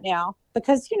doing that now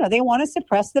because, they want to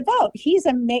suppress the vote. He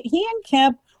and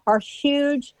Kemp are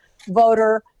huge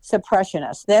voter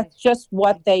suppressionists. That's just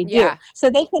what they do. Yeah.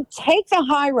 So they can take the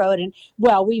high road and,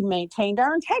 well, we maintained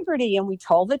our integrity and we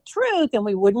told the truth and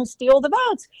we wouldn't steal the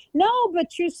votes. No,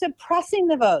 but you're suppressing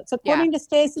the votes. According to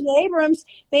Stacey Abrams,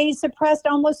 they suppressed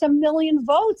almost 1 million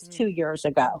votes 2 years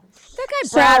ago. That guy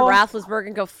Brad Raffensperger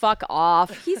can go fuck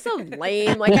off. He's so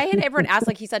lame. Like, I had everyone ask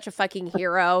like he's such a fucking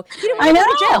hero. He didn't want to go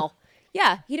to jail.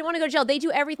 Yeah, he didn't want to go to jail. They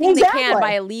do everything they can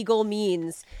by illegal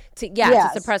means to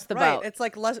suppress the vote. It's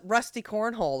like Rusty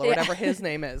Cornhole or whatever his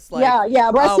name is. Like,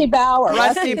 Rusty Bauer.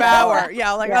 Rusty Bauer.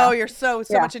 Yeah, like, you're so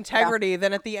much integrity.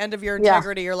 Then at the end of your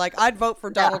integrity, you're like, I'd vote for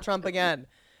Donald Trump again.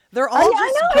 They're all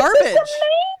just garbage.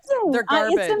 It's amazing. They're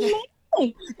garbage. It's amazing.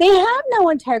 They have no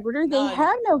integrity. They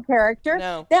have no character.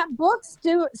 No. That book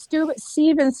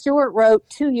Stephen Stewart wrote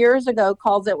 2 years ago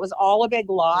called It Was All a Big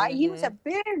Lie. Mm-hmm. He was a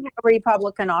big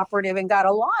Republican operative and got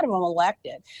a lot of them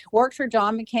elected. Worked for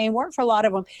John McCain, worked for a lot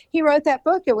of them. He wrote that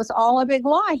book, It Was All a Big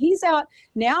Lie. He's out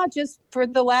now just for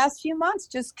the last few months,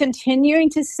 just continuing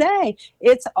to say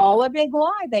it's all a big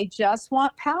lie. They just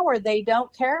want power. They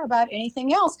don't care about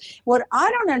anything else. What I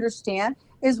don't understand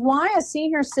is why a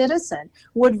senior citizen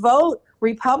would vote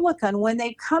Republican when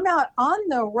they come out on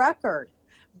the record,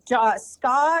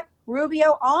 Scott,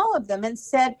 Rubio, all of them, and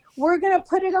said, we're going to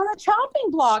put it on a chopping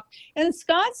block. And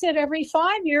Scott said every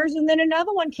 5 years, and then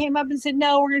another one came up and said,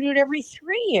 no, we're going to do it every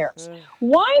 3 years.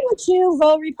 Why would you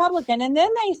vote Republican? And then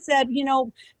they said,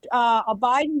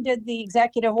 Biden did the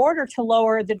executive order to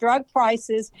lower the drug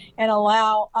prices and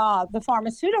allow the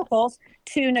pharmaceuticals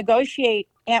to negotiate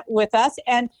with us,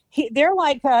 and they're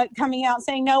like coming out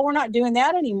saying, no, we're not doing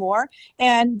that anymore.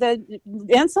 And the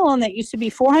insulin that used to be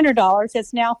 $400,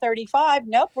 it's now $35.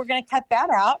 Nope, we're going to cut that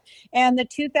out. And the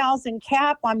 2,000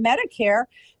 cap on Medicare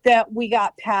that we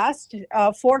got passed,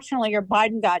 fortunately, or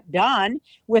Biden got done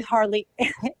with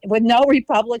with no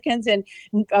Republicans and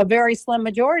a very slim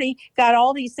majority, got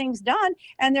all these things done.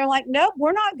 And they're like, nope,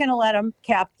 we're not going to let them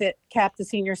cap the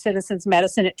senior citizens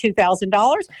medicine at $2,000.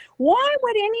 Why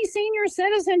would any senior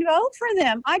citizen vote for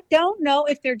them? I don't know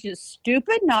if they're just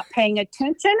stupid, not paying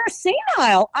attention, or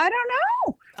senile. I don't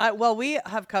know. Well, we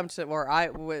have come to, or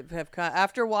I have come,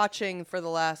 after watching for the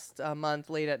last month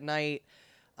late at night,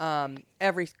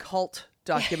 every cult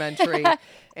documentary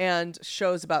and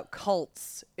shows about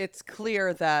cults, it's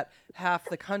clear that half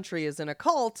the country is in a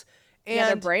cult,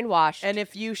 they're And brainwashed. and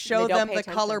if you show don't them pay the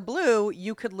attention. color blue,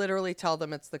 you could literally tell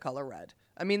them it's the color red.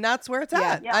 I mean, that's where it's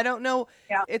at. Yeah. I don't know.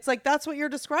 Yeah. It's like that's what you're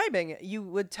describing. You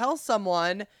would tell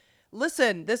someone,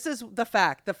 listen, this is the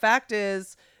fact. The fact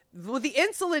is, well, the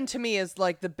insulin to me is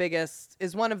like the biggest,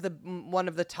 is one of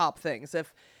the top things.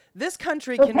 If this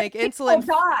country can make insulin,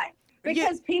 die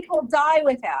because people die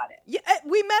without it. yeah,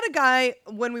 we met a guy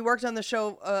when we worked on the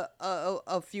show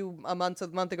a month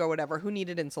ago or whatever, who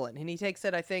needed insulin, and he takes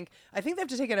it. I think they have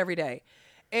to take it every day,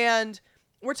 and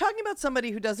we're talking about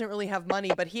somebody who doesn't really have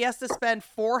money, but he has to spend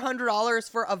 $400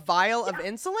 for a vial of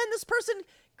insulin. This person,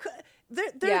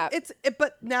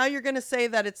 but now you're going to say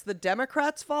that it's the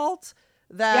Democrats' fault.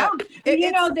 That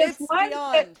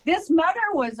this mother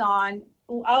was on.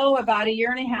 About a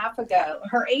year and a half ago,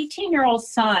 her 18-year-old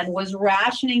son was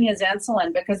rationing his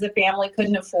insulin because the family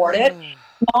couldn't afford it.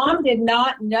 Mom did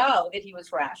not know that he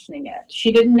was rationing it.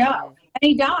 She didn't know. And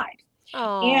he died.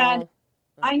 Oh. And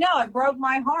I know, it broke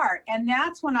my heart. And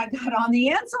that's when I got on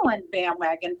the insulin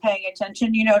bandwagon, paying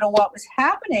attention, to what was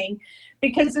happening,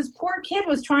 because this poor kid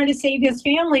was trying to save his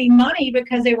family money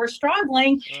because they were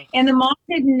struggling. And the mom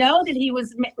didn't know that he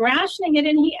was rationing it,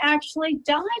 and he actually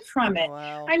died from it.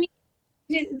 Wow. I mean,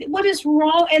 what is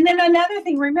wrong? And then another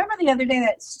thing, remember the other day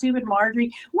that stupid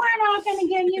Marjorie, we're not going to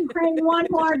give Ukraine $1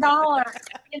 more.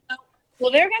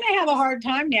 Well, they're going to have a hard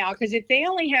time now, because if they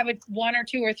only have a 1 or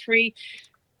 2 or 3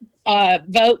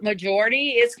 vote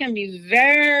majority, it's going to be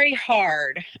very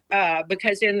hard,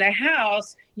 because in the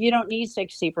House, you don't need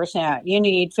 60%. You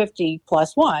need 50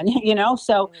 plus 1,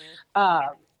 so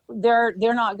they're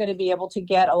not going to be able to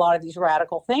get a lot of these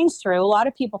radical things through. A lot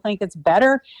of people think it's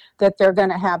better that they're going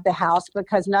to have the House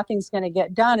because nothing's going to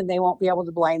get done and they won't be able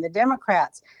to blame the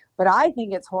Democrats. But I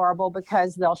think it's horrible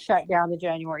because they'll shut down the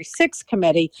January 6th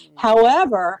committee.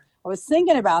 However, I was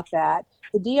thinking about that.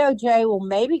 The DOJ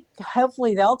will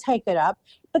hopefully they'll take it up,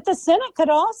 but the Senate could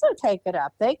also take it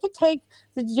up. They could take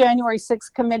the January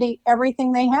 6th committee,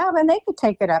 everything they have, and they could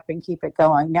take it up and keep it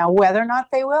going. Now, whether or not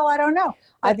they will, I don't know.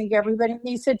 I think everybody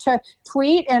needs to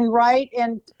tweet and write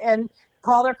and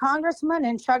call their congressman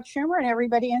and Chuck Schumer and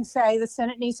everybody and say the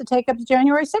Senate needs to take up the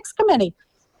January 6th committee.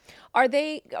 Are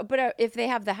they? But if they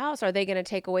have the House, are they going to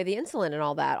take away the insulin and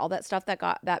all that stuff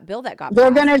that bill that got? They're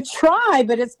passed? going to try,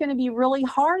 but it's going to be really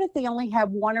hard if they only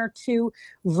have 1 or 2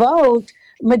 vote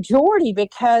majority,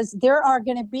 because there are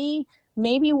going to be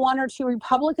maybe 1 or 2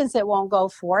 Republicans that won't go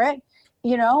for it.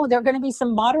 There are going to be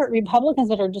some moderate Republicans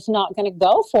that are just not going to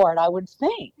go for it, I would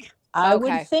think. I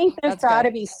would think there's got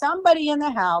to be somebody in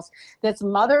the House that's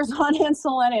mother's on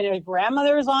insulin and his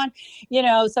grandmother's on,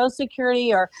 Social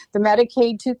Security or the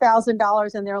Medicaid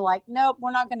 $2,000. And they're like, nope,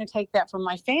 we're not going to take that from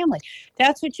my family.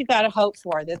 That's what you got to hope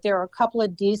for, that there are a couple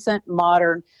of decent,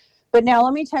 modern. But now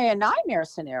let me tell you a nightmare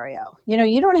scenario.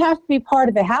 You don't have to be part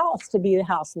of the House to be the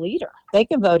House leader. They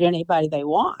can vote anybody they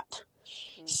want.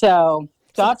 So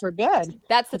God forbid.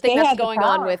 That's the thing that's going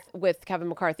on with Kevin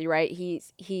McCarthy, right?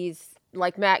 He's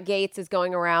like Matt Gaetz is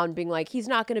going around being like, he's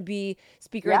not going to be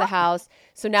Speaker of the House.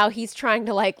 So now he's trying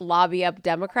to like lobby up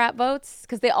Democrat votes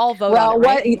because they all vote on it,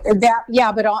 right?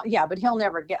 But he'll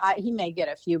never get. He may get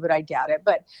a few, but I doubt it.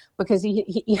 But because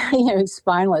he's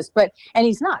spineless, and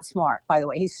he's not smart, by the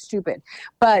way. He's stupid.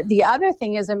 But the other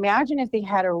thing is, imagine if they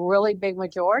had a really big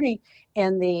majority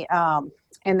in the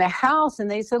House,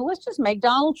 and they said, let's just make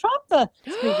Donald Trump the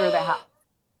Speaker of the House.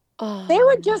 They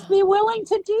would just be willing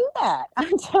to do that.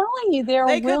 I'm telling you,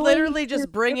 they could literally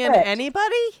just bring in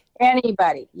anybody.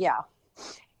 Anybody, yeah.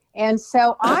 And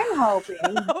so I'm hoping,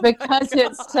 because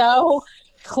it's so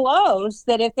close,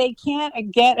 that if they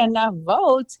can't get enough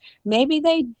votes, maybe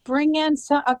they bring in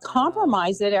a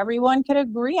compromise that everyone could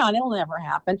agree on. It'll never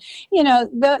happen.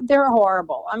 They're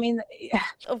horrible. I mean,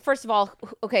 first of all,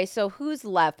 okay, so who's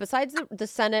left besides the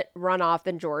Senate runoff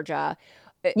in Georgia?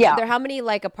 Yeah. How many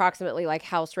approximately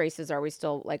House races are we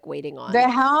still waiting on? The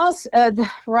House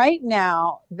right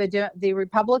now, the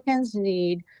Republicans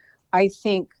need, I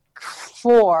think,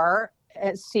 4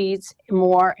 seats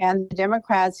more, and the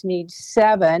Democrats need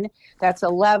 7. That's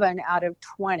 11 out of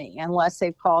 20, unless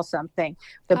they call something.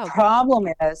 The problem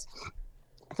is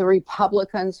the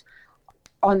Republicans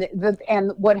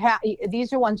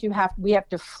these are ones we have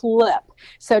to flip.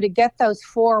 So to get those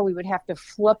 4, we would have to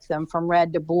flip them from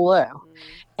red to blue.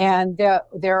 And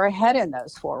they're ahead in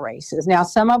those 4 races. Now,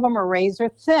 some of them are razor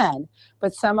thin,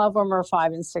 but some of them are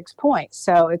 5 and 6 points.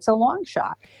 So it's a long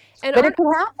shot. But it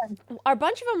could happen. A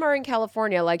bunch of them are in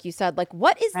California, like you said.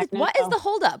 What is the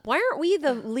holdup? Why aren't we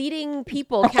the leading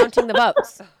people counting the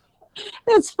votes?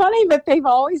 It's funny, but they've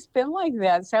always been like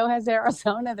that. So has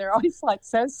Arizona. They're always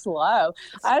so slow.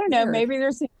 I don't know. Maybe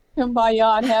there's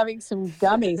kumbaya and having some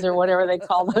gummies or whatever they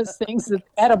call those things,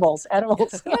 edibles. Yeah,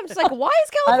 I'm just like, why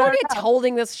is I don't California know.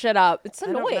 holding this shit up? It's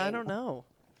annoying. I don't know.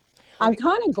 I'm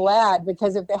kind of glad,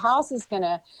 because if the House is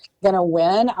gonna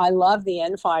win, I love the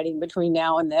infighting between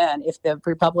now and then. If the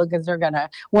Republicans are gonna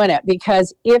win it,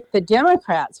 because if the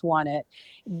Democrats won it,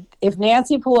 if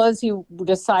Nancy Pelosi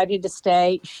decided to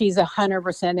stay, she's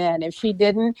 100% in. If she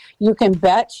didn't, you can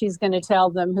bet she's going to tell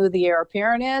them who the heir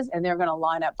apparent is, and they're going to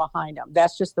line up behind them.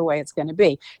 That's just the way it's going to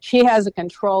be. She has a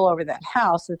control over that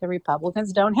House that the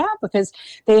Republicans don't have, because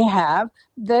they have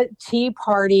the Tea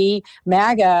Party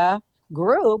MAGA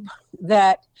group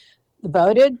that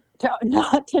voted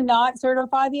to not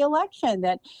certify the election,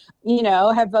 that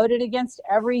have voted against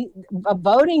every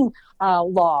voting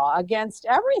law, against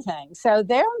everything. So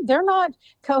they're not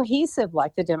cohesive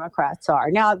like the Democrats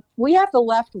are. Now we have the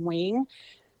left wing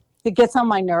that gets on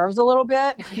my nerves a little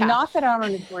bit. Yeah. Not that I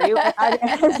don't agree with.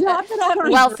 It's not that I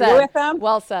don't Well agree said. with them.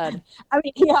 Well said. I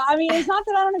mean, it's not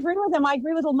that I don't agree with them. I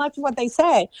agree with much of what they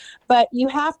say, but you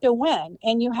have to win,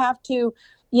 and you have to.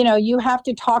 You have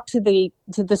to talk to the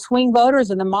swing voters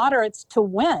and the moderates to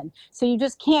win. So you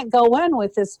just can't go in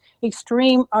with this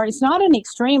extreme, or it's not an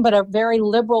extreme, but a very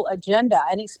liberal agenda,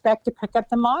 and expect to pick up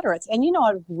the moderates. And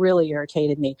it really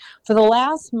irritated me. For the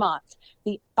last month,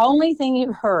 the only thing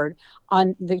you've heard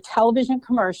on the television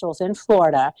commercials in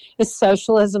Florida is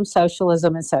socialism,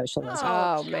 socialism, and socialism.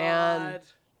 Oh, man. God.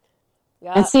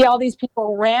 Yeah. And see, all these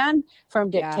people ran from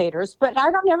dictators, but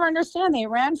I don't ever understand. They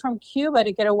ran from Cuba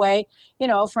to get away,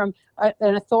 from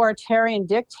an authoritarian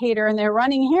dictator, and they're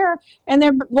running here, and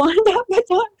they're lined up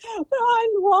behind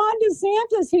Ron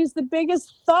DeSantis, who's the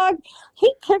biggest thug.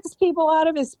 He kicks people out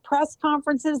of his press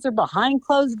conferences. They're behind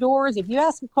closed doors. If you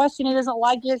ask a question he doesn't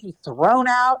like, he's thrown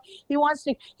out.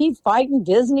 He's fighting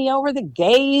Disney over the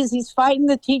gays. He's fighting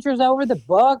the teachers over the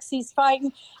books. He's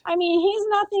fighting. I mean, he's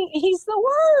nothing. He's the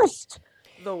worst.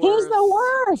 He's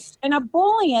the worst, and a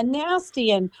bully, and nasty,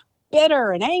 and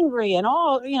bitter, and angry, and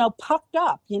all, puffed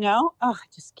up, Oh, I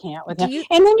just can't with him.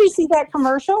 And then you see that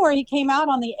commercial where he came out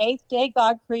on the 8th day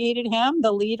God created him,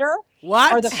 the leader.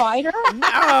 What? Or the fighter.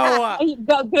 No.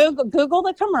 Google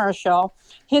the commercial.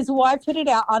 His wife put it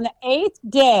out on the 8th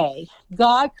day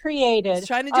God created. He's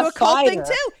trying to do a cult thing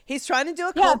too. He's trying to do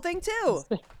a cult thing too.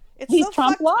 He's so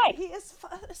Trump-like. He is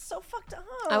so fucked up.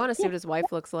 I want to see what his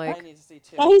wife looks like. I need to see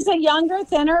too. He's a younger,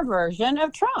 thinner version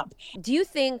of Trump. Do you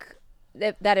think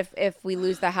that if we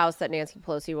lose the House, that Nancy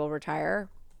Pelosi will retire?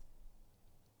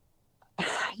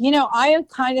 I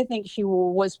kind of think she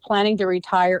was planning to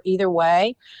retire either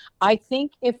way. I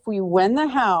think if we win the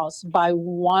House by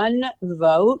one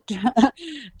vote,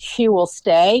 she will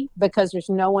stay, because there's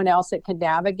no one else that can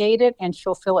navigate it, and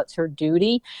she'll feel it's her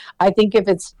duty. I think if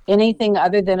it's anything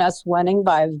other than us winning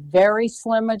by a very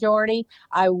slim majority,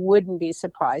 I wouldn't be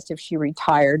surprised if she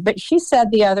retired. But she said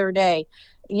the other day,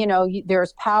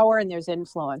 there's power and there's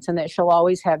influence, and that she'll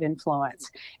always have influence.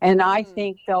 And I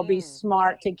think they'll be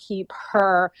smart to keep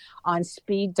her on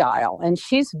speed dial. And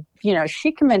she's,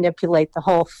 she can manipulate the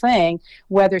whole thing,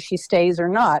 whether she stays or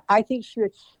not. I think she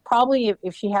would probably,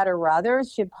 if she had her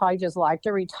brothers, she'd probably just like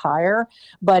to retire.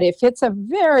 But if it's a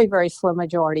very, very slim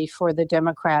majority for the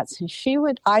Democrats,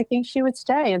 I think she would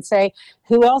stay and say,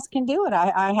 who else can do it?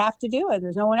 I have to do it.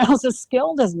 There's no one else as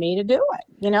skilled as me to do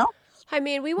it, I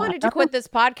mean, we wanted to quit this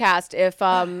podcast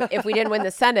if we didn't win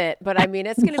the Senate, but I mean,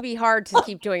 it's going to be hard to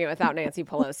keep doing it without Nancy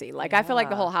Pelosi. Like, I feel like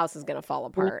the whole House is going to fall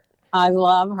apart. I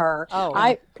love her.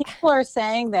 Oh, people are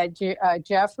saying that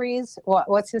Jeffries,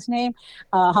 what's his name?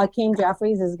 Hakeem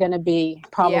Jeffries is going to be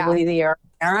probably the heir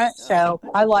apparent. So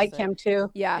I like him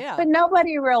too. Yeah. But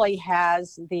nobody really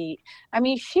has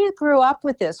she grew up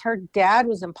with this. Her dad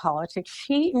was in politics.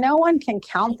 No one can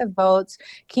count the votes,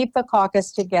 keep the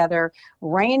caucus together,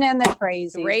 rein in the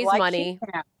crazy, raise money.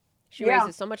 She Yeah.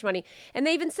 raises so much money. And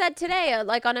they even said today,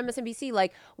 like on MSNBC,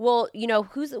 like, well, you know,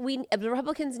 the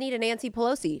Republicans need a Nancy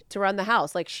Pelosi to run the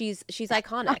House. Like she's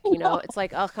iconic, you know. It's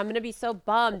like, oh, I'm going to be so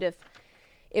bummed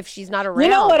if she's not around. You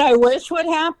know what I wish would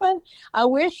happen? I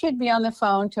wish she'd be on the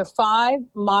phone to 5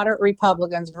 moderate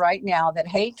Republicans right now that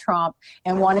hate Trump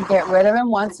and want to get rid of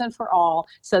him once and for all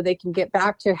so they can get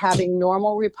back to having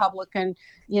normal Republican,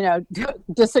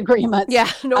 disagreements.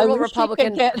 Yeah, normal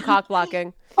Republican cock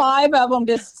blocking. 5 of them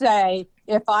to say,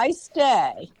 if I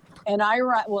stay and I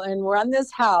run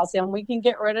this House and we can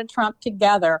get rid of Trump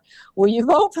together, will you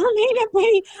vote for me to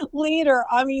be leader?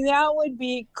 I mean, that would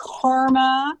be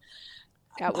karma.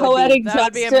 That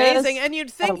would be amazing. And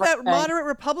you'd think that moderate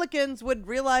Republicans would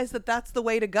realize that that's the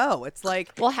way to go. It's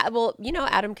like, well,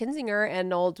 Adam Kinzinger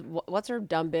and what's her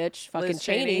dumb bitch, fucking Liz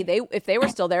Cheney. If they were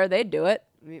still there, they'd do it.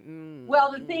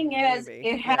 Well, the thing is,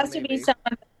 it has to be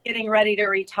someone that getting ready to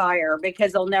retire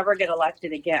because they'll never get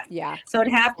elected again. Yeah. So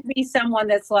it'd have to be someone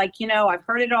that's like, I've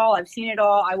heard it all. I've seen it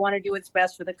all. I want to do what's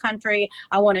best for the country.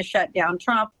 I want to shut down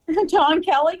Trump. John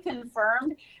Kelly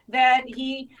confirmed that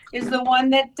he is the one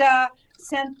that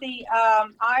sent the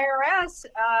IRS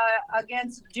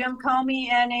against Jim Comey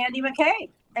and Andy McCabe.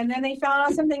 And then they found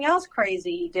out something else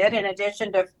crazy he did, in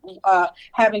addition to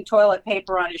having toilet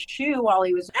paper on his shoe while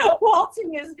he was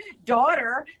waltzing his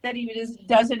daughter that he just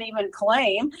doesn't even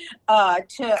claim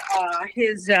to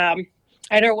his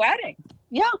at her wedding.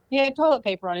 Yeah, he had toilet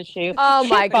paper on his shoe. Oh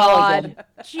my Shit follows him. God.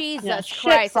 Jesus Yeah, shit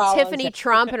Christ. follows Tiffany him.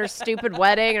 Trump and her stupid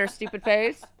wedding and her stupid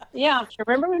face. Yeah,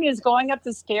 remember when he was going up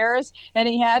the stairs and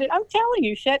he had it? I'm telling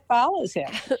you, shit follows him.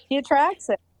 He attracts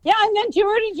it. Yeah, and then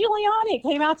Rudy Giuliani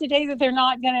came out today that they're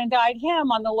not going to indict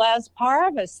him on the Les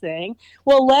Parvis thing.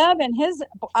 Well, Lev and his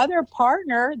other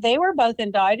partner, they were both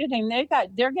indicted, and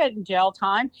they're getting jail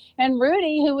time. And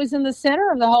Rudy, who was in the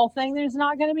center of the whole thing, is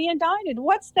not going to be indicted.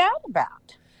 What's that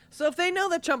about? So if they know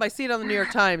that Trump, I see it on the New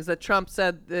York Times that Trump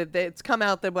said that it's come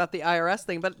out about the IRS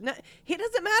thing, but he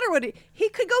doesn't matter what he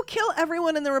could go kill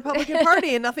everyone in the Republican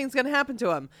Party and nothing's going to happen to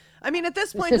him. I mean, at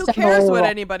this point, who cares what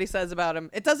anybody says about him?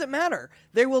 It doesn't matter.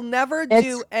 They will never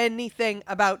do anything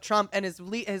about Trump, and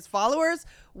his followers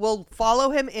will follow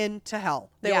him into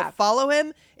hell. They will follow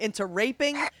him into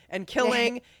raping and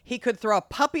killing. He could throw a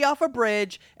puppy off a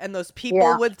bridge, and those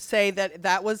people would say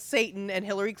that was Satan, and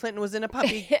Hillary Clinton was in a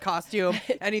puppy costume,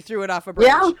 and he threw it off a bridge.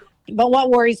 Yeah. But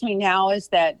what worries me now is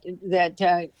that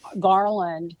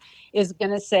Garland is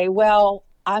going to say, well,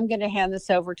 I'm going to hand this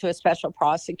over to a special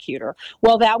prosecutor.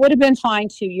 Well, that would have been fine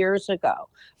 2 years ago.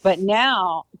 But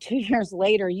now, 2 years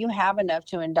later, you have enough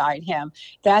to indict him.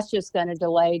 That's just going to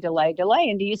delay.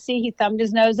 And do you see he thumbed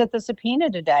his nose at the subpoena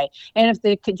today? And if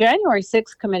the January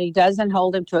 6th committee doesn't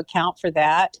hold him to account for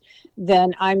that,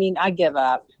 then, I give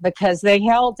up. Because they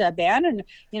held Bannon.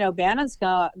 Bannon's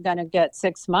going to get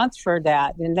 6 months for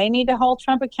that. And they need to hold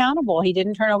Trump accountable. He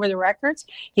didn't turn over the records.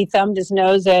 He thumbed his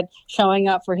nose at showing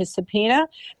up for his subpoena.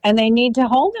 And they need to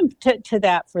hold him to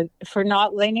that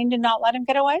they need to not let him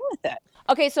get away with it.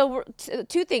 Okay, so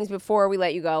two things before we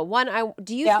let you go. One,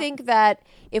 do you think that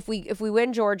if we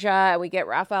win Georgia and we get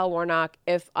Raphael Warnock,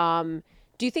 do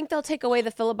you think they'll take away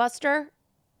the filibuster?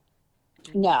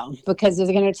 No, because they're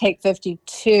going to take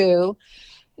 52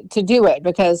 to do it,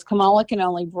 because Kamala can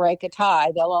only break a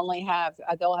tie. They'll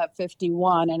have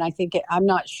 51, and I'm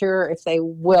not sure if they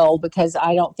will, because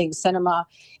I don't think Sinema.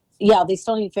 Yeah, they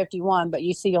still need 51, but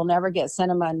you'll never get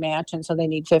Sinema and Manchin, so they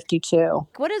need 52.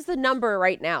 What is the number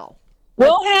right now?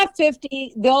 We'll have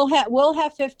 50. We'll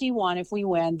have 51 if we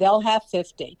win. They'll have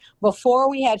 50.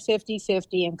 Before we had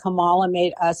 50-50, and Kamala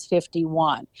made us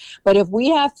 51. But if we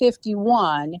have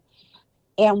 51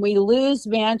 and we lose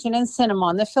Manchin and Sinema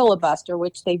on the filibuster,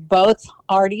 which they both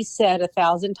already said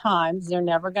 1,000 times, they're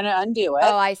never going to undo it.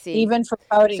 Oh, I see. Even for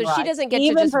voting rights. So she doesn't get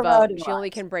to just vote. She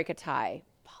only can break a tie.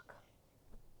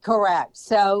 Correct.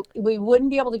 So we wouldn't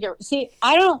be able to get. See,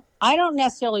 I don't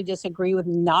necessarily disagree with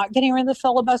not getting rid of the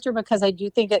filibuster, because I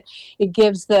do think it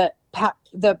gives the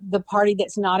party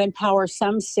that's not in power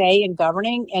some say in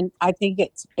governing, and I think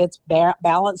it's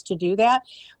balanced to do that.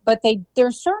 But there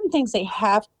are certain things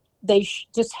they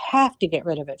just have to get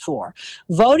rid of it for.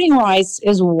 Voting rights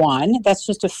is one. That's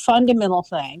just a fundamental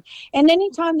thing. And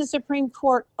anytime the Supreme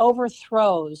Court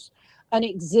overthrows an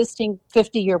existing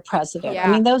 50-year precedent.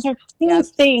 Yeah. Those are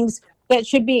things that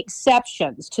should be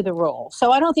exceptions to the rule.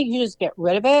 So I don't think you just get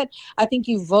rid of it. I think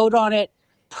you vote on it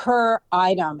per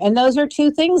item. And those are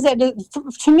two things that,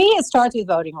 to me, it starts with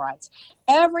voting rights.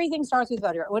 Everything starts with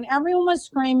voting rights. When everyone was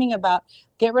screaming about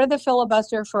get rid of the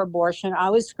filibuster for abortion, I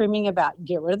was screaming about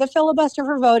get rid of the filibuster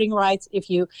for voting rights. If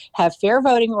you have fair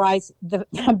voting rights, the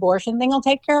abortion thing will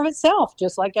take care of itself,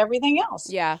 just like everything else.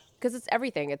 Yeah, because it's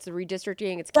everything. It's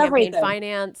redistricting, it's campaign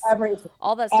finance. Everything.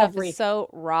 All that stuff is so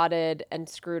rotted and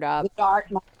screwed up.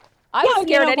 Dark. I'm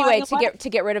scared anyway to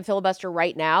get rid of filibuster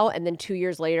right now, and then 2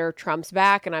 years later, Trump's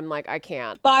back, and I'm like, I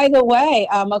can't. By the way,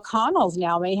 McConnell's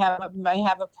now may have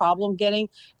a problem getting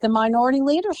the minority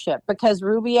leadership, because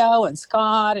Rubio and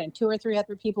Scott and 2 or 3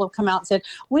 other people have come out and said,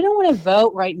 we don't want to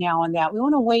vote right now on that. We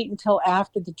want to wait until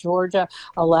after the Georgia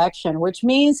election, which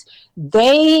means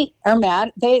they are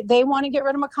mad. They want to get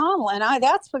rid of McConnell, and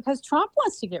that's because Trump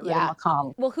wants to get rid of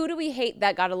McConnell. Well, who do we hate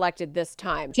that got elected this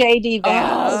time? J.D. Vance.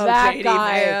 Oh, that J.D.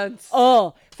 guy. Vance.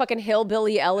 Oh, fucking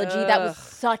hillbilly elegy. That was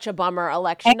such a bummer.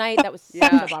 Election night, that was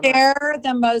such a bummer. Compare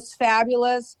the most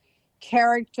fabulous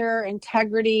character,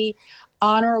 integrity,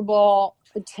 honorable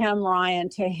Tim Ryan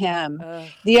to him.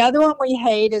 The other one we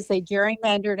hate is they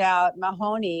gerrymandered out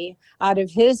Mahoney out of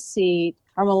his seat,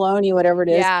 or Maloney, whatever it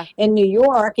is, Yeah. in New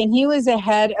York. And he was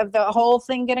ahead of the whole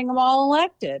thing, getting them all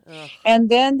elected. Ugh. And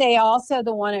then they also,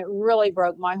 the one that really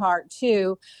broke my heart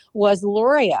too, was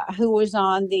Luria, who was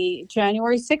on the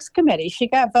January 6th committee. She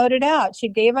got voted out. She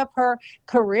gave up her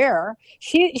career.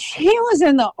 She was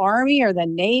in the Army or the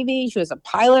Navy. She was a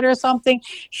pilot or something.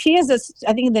 She is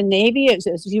I think in the Navy,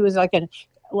 she was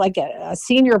like a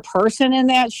senior person in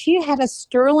that. She had a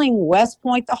Sterling West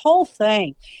Point, the whole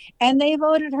thing. And they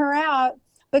voted her out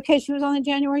because she was on the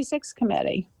January 6th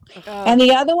committee. And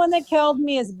the other one that killed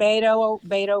me is Beto O'Rourke.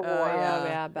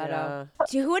 Yeah, Beto.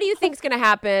 So what do you think's going to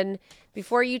happen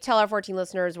before you tell our 14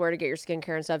 listeners where to get your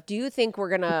skincare and stuff? Do you think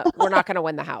we're not gonna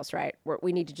win the House, right?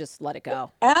 We need to just let it go.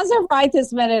 As of right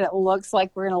this minute, it looks like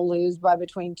we're going to lose by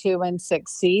between 2 and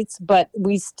 6 seats. But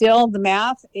we still, the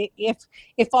math,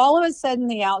 if all of a sudden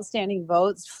the outstanding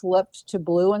votes flipped to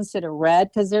blue instead of red,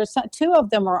 because there's two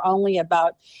of them are only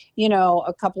about,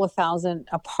 a couple of thousand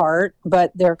apart,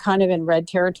 but they're kind of in red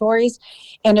territories.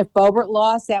 And if Boebert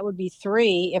lost, that would be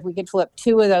 3. If we could flip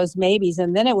 2 of those maybes,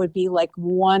 and then it would be like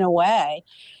 1 away.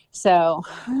 So,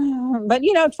 but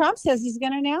Trump says he's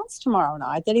going to announce tomorrow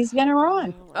night that he's going to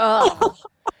run.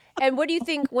 And what do you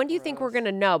think? When do you think we're going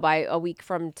to know? By a week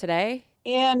from today?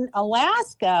 In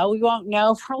Alaska, we won't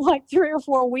know for like 3 or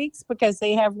 4 weeks because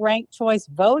they have ranked choice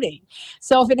voting.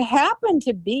 So if it happened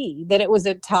to be that it was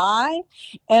a tie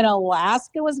and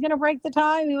Alaska was going to break the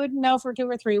tie, we wouldn't know for 2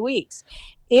 or 3 weeks.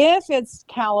 If it's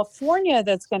California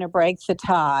that's going to break the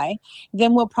tie,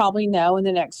 then we'll probably know in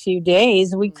the next few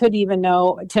days. We could even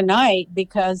know tonight,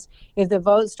 because if the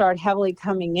votes start heavily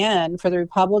coming in for the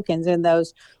Republicans in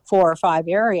those 4 or 5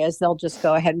 areas, they'll just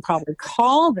go ahead and probably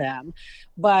call them.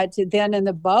 But then in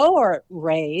the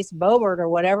Boebert or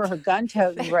whatever, her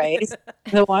gun-toting race,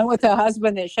 the one with the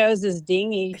husband that shows his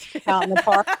dinghy out in the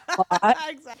parking lot.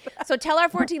 Exactly. So tell our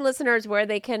 14 listeners where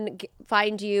they can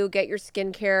find you, get your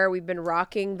skincare. We've been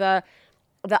rocking the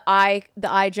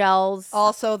eye gels.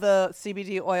 Also the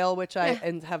CBD oil, which I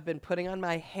have been putting on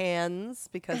my hands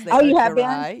because they you have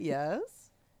dry. Yes.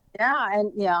 Yeah,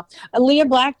 and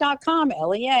LeaBlack.com,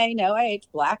 Lea, no H,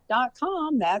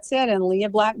 black.com. That's it. And Lea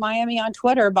Black Miami on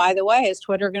Twitter. By the way, is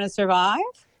Twitter going to survive?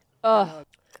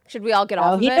 Should we all get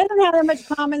off of He it? doesn't have that much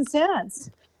common sense.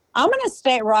 I'm going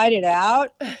to write it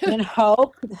out and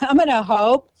hope. I'm going to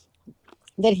hope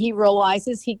that he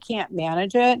realizes he can't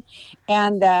manage it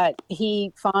and that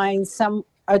he finds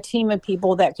a team of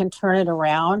people that can turn it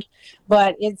around.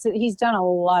 But he's done a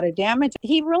lot of damage.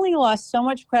 He really lost so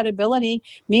much credibility.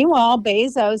 Meanwhile,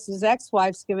 Bezos, his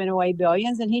ex-wife's giving away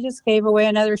billions, and he just gave away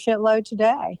another shitload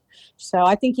today. So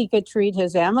I think he could treat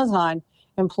his Amazon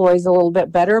employees a little bit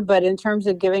better, but in terms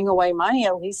of giving away money,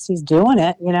 at least he's doing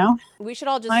it, We should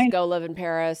all just go live in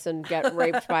Paris and get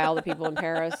raped by all the people in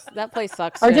Paris. That place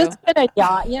sucks Or too. just get a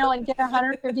yacht, and get a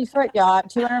 150-foot yacht,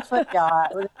 200-foot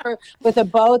yacht with a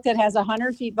boat that has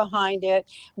 100 feet behind it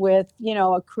with,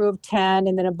 a crew of 10,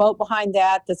 and then a boat behind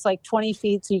that that's like 20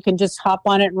 feet, so you can just hop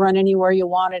on it and run anywhere you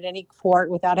want at any port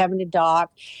without having to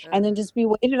dock, and then just be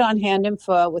weighted on hand and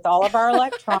foot with all of our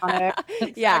electronics.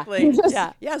 Exactly.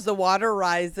 Yeah. Yes, the water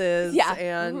rises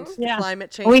and climate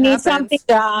change We need happens. something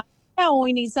done.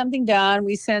 We need something done.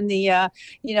 We send the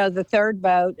third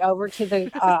boat over to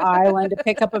the island to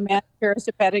pick up a manicurist,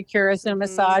 a pedicurist, and a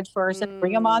massage person,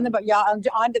 bring them on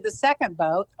onto the second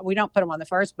boat. We don't put them on the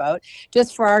first boat,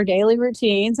 just for our daily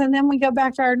routines. And then we go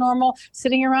back to our normal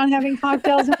sitting around having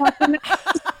cocktails and watching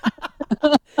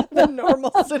the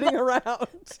normal sitting around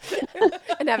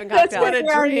and having That's cocktails. what a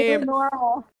dream.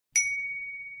 Normal.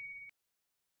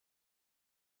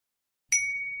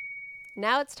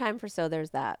 Now it's time for So There's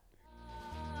That.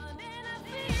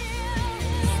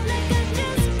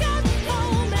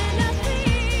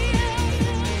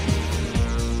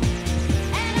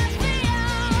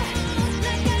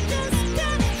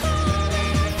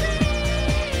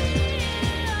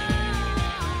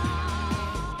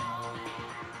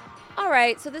 All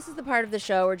right, so this is the part of the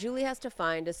show where Julie has to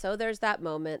find a So There's That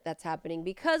moment that's happening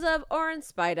because of or in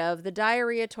spite of the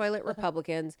diarrhea toilet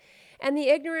Republicans and the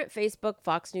ignorant Facebook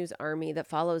Fox News army that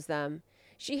follows them.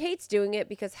 She hates doing it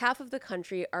because half of the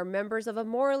country are members of a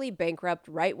morally bankrupt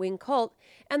right-wing cult,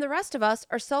 and the rest of us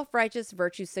are self-righteous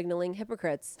virtue-signaling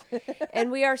hypocrites. And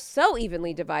we are so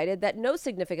evenly divided that no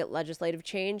significant legislative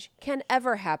change can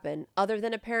ever happen other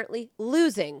than apparently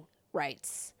losing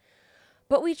rights.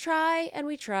 But we try and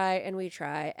we try and we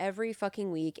try every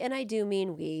fucking week, and I do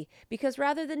mean we, because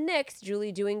rather than Nick's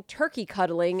Julie doing turkey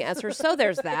cuddling as her So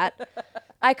There's That,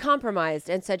 I compromised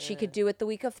and said she could do it the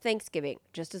week of Thanksgiving,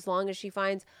 just as long as she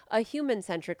finds a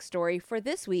human-centric story for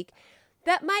this week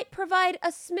that might provide a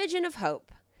smidgen of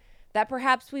hope. that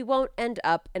perhaps we won't end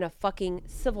up in a fucking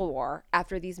civil war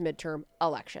after these midterm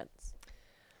elections.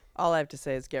 All I have to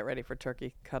say is get ready for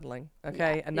turkey cuddling,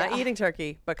 okay? Yeah, And not yeah. eating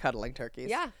turkey, but cuddling turkeys.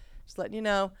 Yeah. Just letting you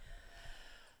know.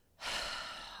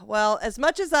 Well, as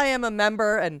much as I am a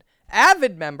member, an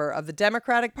avid member of the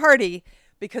Democratic Party,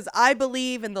 because I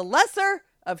believe in the lesser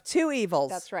of two evils.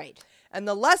 That's right. And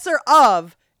the lesser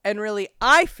of, and really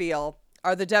I feel,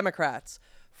 are the Democrats.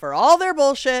 For all their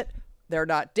bullshit, they're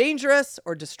not dangerous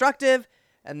or destructive,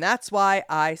 and that's why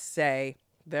I say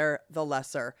they're the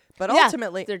lesser. But Yeah,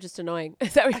 ultimately, they're just annoying.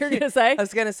 Is that what you're going to say? I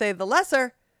was going to say the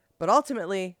lesser, but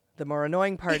ultimately the more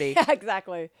annoying party. Yeah,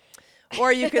 exactly.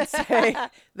 Or you could say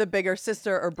the bigger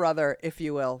sister or brother, if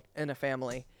you will, in a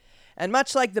family. And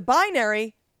much like the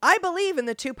binary, I believe in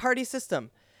the two-party system.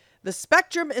 The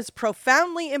spectrum is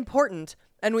profoundly important,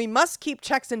 and we must keep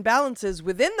checks and balances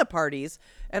within the parties.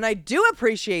 And I do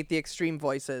appreciate the extreme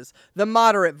voices, the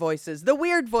moderate voices, the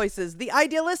weird voices, the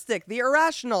idealistic, the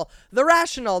irrational, the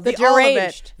rational, the all of it,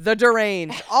 deranged. the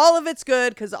deranged. All of it's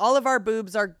good because all of our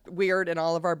boobs are weird and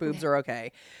all of our boobs are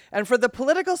okay. And for the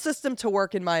political system to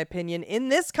work, in my opinion, in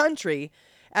this country,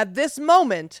 at this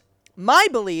moment, my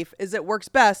belief is it works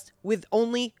best with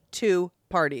only two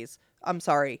parties. I'm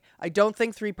sorry. I don't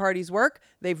think three parties work.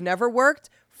 They've never worked.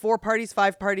 4 parties,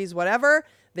 5 parties, whatever.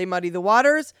 They muddy the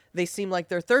waters. They seem like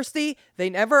they're thirsty. They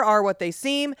never are what they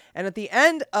seem. And at the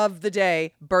end of the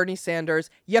day, Bernie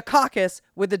Sanders, you caucus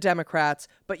with the Democrats,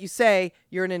 but you say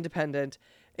you're an independent.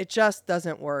 It just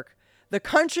doesn't work. The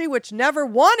country, which never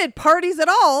wanted parties at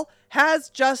all, has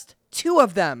just 2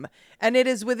 of them. And it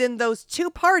is within those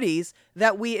 2 parties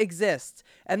that we exist.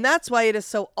 And that's why it is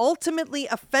so ultimately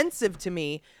offensive to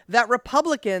me that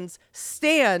Republicans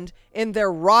stand in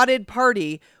their rotted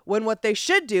party when what they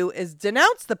should do is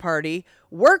denounce the party,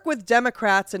 work with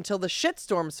Democrats until the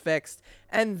shitstorm's fixed,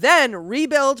 and then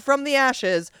rebuild from the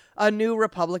ashes a new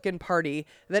Republican Party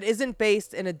that isn't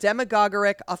based in a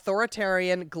demagogic,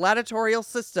 authoritarian, gladiatorial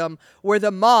system where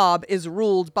the mob is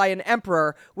ruled by an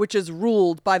emperor, which is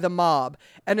ruled by the mob,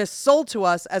 and is sold to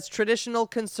us as traditional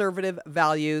conservative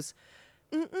values.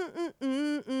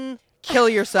 Kill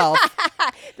yourself.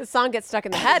 The song gets stuck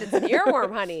in the head. It's an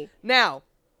earworm, honey. Now,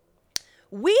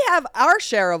 we have our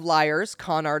share of liars,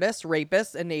 con artists,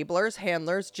 rapists, enablers,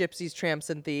 handlers, gypsies, tramps,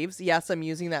 and thieves. Yes, I'm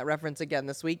using that reference again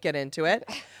this week. Get into it.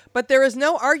 But there is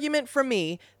no argument from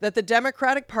me that the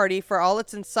Democratic Party, for all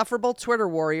its insufferable Twitter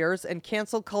warriors and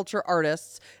cancel culture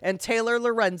artists and Taylor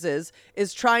Lorenz's,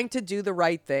 is trying to do the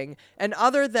right thing. And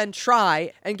other than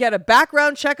try and get a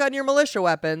background check on your militia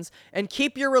weapons and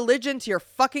keep your religion to your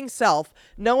fucking self,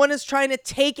 no one is trying to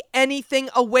take anything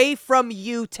away from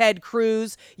you, Ted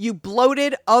Cruz, you bloated,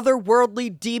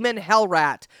 otherworldly demon hell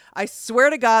rat. I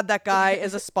swear to God, that guy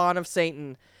is a spawn of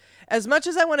Satan. As much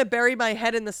as I want to bury my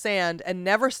head in the sand and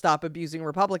never stop abusing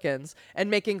Republicans and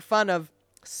making fun of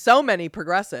so many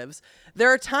progressives,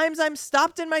 there are times I'm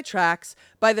stopped in my tracks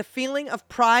by the feeling of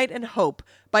pride and hope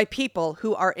by people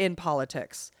who are in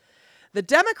politics. The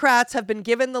Democrats have been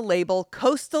given the label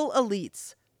coastal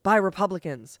elites by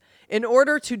Republicans in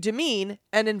order to demean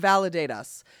and invalidate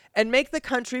us and make the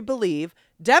country believe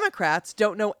Democrats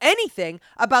don't know anything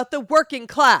about the working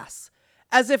class.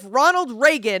 As if Ronald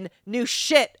Reagan knew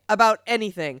shit about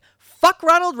anything. Fuck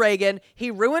Ronald Reagan. He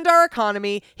ruined our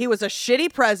economy. He was a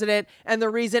shitty president and the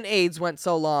reason AIDS went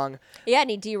so long. Yeah, and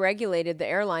he deregulated the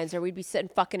airlines, or we'd be sitting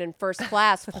fucking in first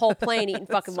class, whole plane eating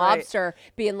fucking right. lobster,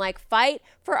 being like, fight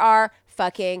for our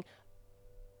fucking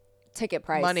ticket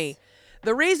price. Money.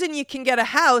 The reason you can get a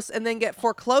house and then get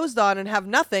foreclosed on and have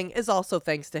nothing is also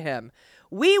thanks to him.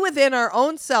 We within our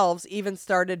own selves even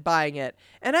started buying it.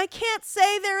 And I can't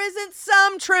say there isn't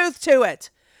some truth to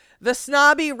it. The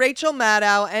snobby Rachel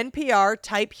Maddow NPR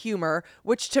type humor,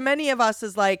 which to many of us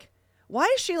is like,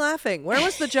 why is she laughing? Where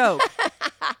was the joke?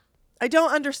 I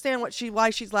don't understand why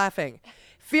she's laughing.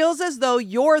 Feels as though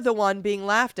you're the one being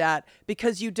laughed at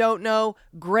because you don't know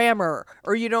grammar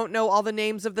or you don't know all the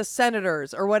names of the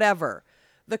senators or whatever.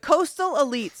 The coastal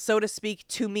elites, so to speak,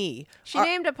 to me. She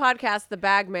named a podcast The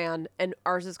Bagman, and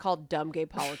ours is called Dumb Gay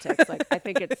Politics. Like, I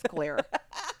think it's clear.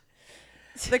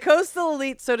 The coastal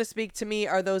elites, so to speak, to me,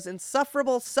 are those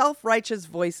insufferable, self-righteous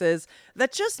voices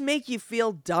that just make you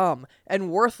feel dumb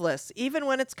and worthless, even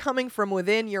when it's coming from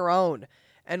within your own.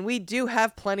 And we do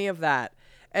have plenty of that.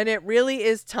 And it really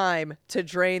is time to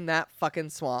drain that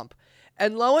fucking swamp.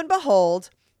 And lo and behold,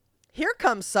 here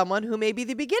comes someone who may be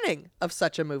the beginning of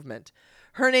such a movement.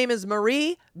 Her name is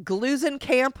Marie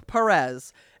Gluesenkamp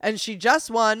Perez, and she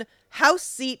just won House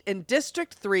seat in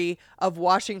District 3 of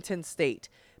Washington State,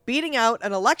 beating out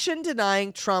an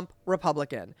election-denying Trump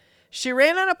Republican. She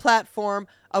ran on a platform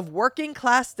of working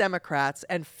class Democrats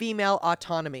and female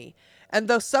autonomy. And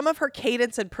though some of her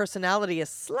cadence and personality is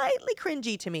slightly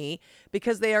cringy to me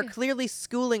because they are clearly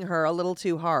schooling her a little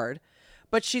too hard,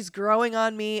 but she's growing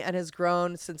on me and has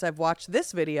grown since I've watched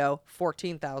this video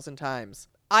 14,000 times.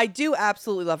 I do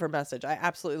absolutely love her message. I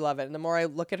absolutely love it. And the more I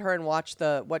look at her and watch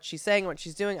what she's saying, what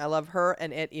she's doing, I love her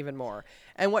and it even more.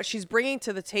 And what she's bringing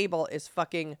to the table is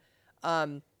fucking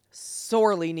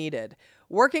sorely needed.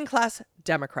 Working class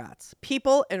Democrats,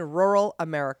 people in rural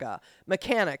America,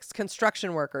 mechanics,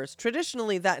 construction workers.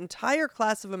 Traditionally, that entire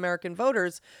class of American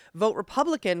voters vote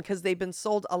Republican because they've been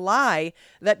sold a lie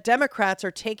that Democrats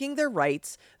are taking their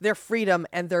rights, their freedom,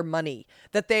 and their money,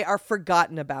 that they are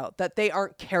forgotten about, that they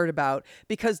aren't cared about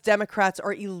because Democrats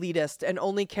are elitist and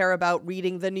only care about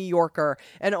reading The New Yorker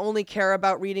and only care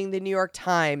about reading The New York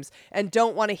Times and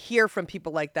don't want to hear from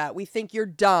people like that. We think you're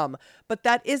dumb, but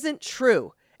that isn't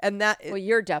true. And well,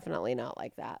 you're definitely not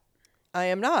like that. I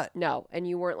am not. No, and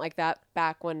you weren't like that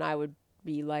back when I would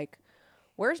be like,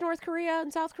 "Where's North Korea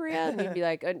and South Korea?" And you'd be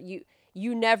like,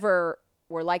 "You never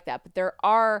were like that." But there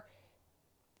are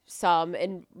some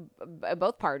in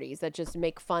both parties that just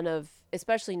make fun of,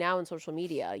 especially now in social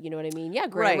media. You know what I mean? Yeah,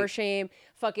 grammar shame,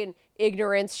 fucking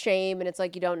ignorance shame, and it's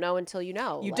like you don't know until you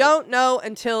know. You don't know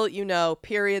until you know,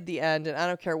 period, the end. And I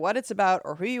don't care what it's about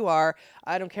or who you are.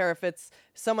 I don't care if it's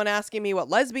someone asking me what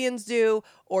lesbians do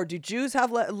or do Jews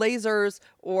have lasers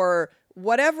or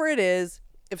whatever it is.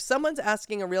 If someone's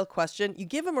asking a real question, you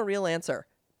give them a real answer.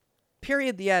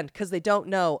 Period, the end, because they don't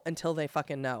know until they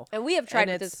fucking know. And we have tried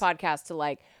with this podcast to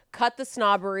like cut the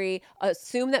snobbery,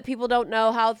 assume that people don't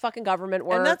know how the fucking government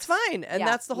works. And that's fine. And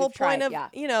that's the whole point of,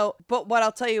 you know, but what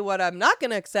I'll tell you, what I'm not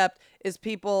going to accept is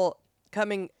people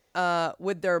coming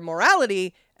with their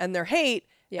morality and their hate.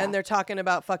 Yeah. And they're talking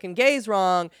about fucking gays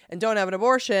wrong and don't have an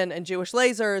abortion and Jewish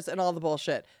lasers and all the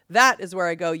bullshit. That is where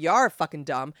I go, you are fucking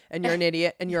dumb and you're an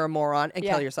idiot and you're a moron and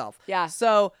kill yourself. Yeah.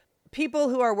 So people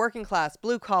who are working class,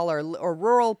 blue collar, or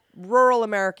rural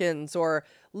Americans, or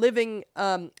living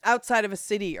outside of a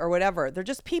city or whatever, they're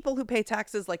just people who pay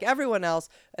taxes like everyone else,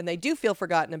 and they do feel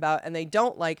forgotten about, and they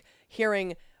don't like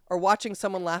hearing or watching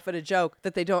someone laugh at a joke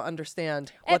that they don't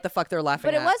understand what the fuck they're laughing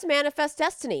at. But it was manifest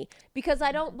destiny, because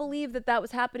I don't believe that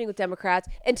was happening with Democrats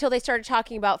until they started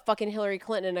talking about fucking Hillary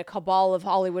Clinton and a cabal of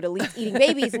Hollywood elites eating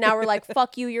babies. And now we're like,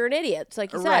 fuck you, you're an idiot. It's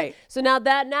like you said. Right. So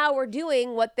now we're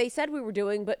doing what they said we were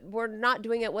doing, but we're not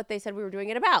doing it what they said we were doing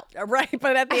it about. Right.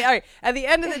 But at the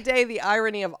end of the day, the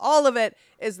irony of all of it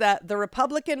is that the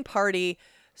Republican Party,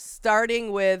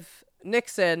 starting with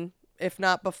Nixon, if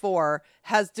not before,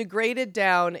 has degraded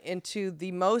down into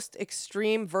the most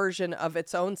extreme version of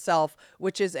its own self,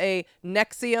 which is a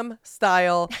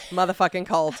Nexium-style motherfucking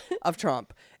cult of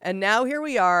Trump. And now here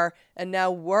we are, and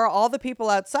now we're all the people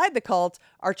outside the cult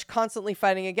are constantly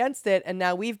fighting against it, and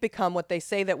now we've become what they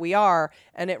say that we are,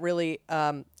 and it really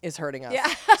is hurting us.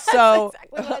 Yeah, so, that's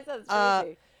exactly what I said. It's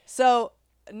crazy. So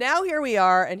now here we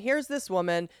are, and here's this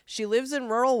woman. She lives in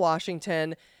rural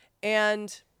Washington,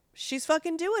 and she's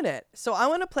fucking doing it. So I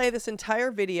want to play this entire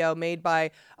video made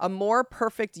by A More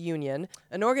Perfect Union,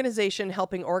 an organization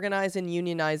helping organize and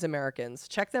unionize Americans.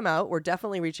 Check them out. We're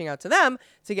definitely reaching out to them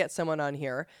to get someone on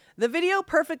here. The video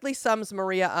perfectly sums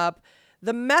Maria up.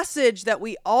 The message that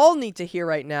we all need to hear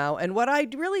right now, and what I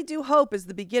really do hope is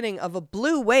the beginning of a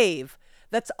blue wave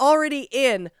that's already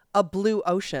in a blue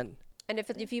ocean. And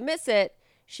if you miss it,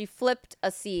 she flipped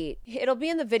a seat. It'll be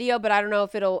in the video, but I don't know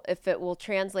if it will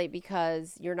translate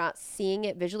because you're not seeing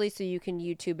it visually, so you can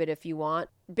YouTube it if you want.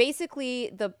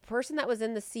 Basically, the person that was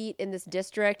in the seat in this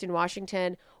district in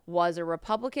Washington was a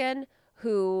Republican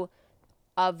who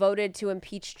voted to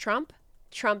impeach Trump.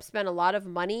 Trump spent a lot of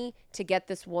money to get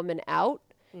this woman out.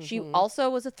 Mm-hmm. She also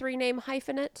was a 3-name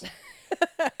hyphenate.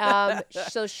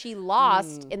 So she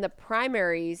lost in the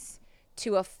primaries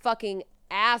to a fucking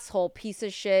asshole, piece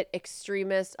of shit,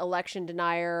 extremist, election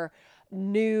denier,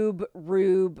 noob,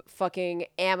 rube, fucking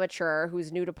amateur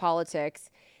who's new to politics.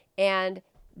 And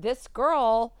this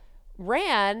girl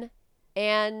ran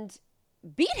and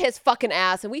beat his fucking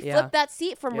ass, and we flipped that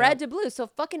seat from red to blue. So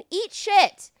fucking eat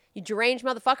shit, you deranged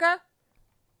motherfucker.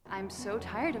 I'm so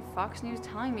tired of Fox News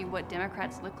telling me what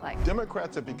Democrats look like.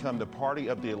 Democrats have become the party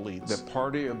of the elites. The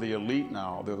party of the elite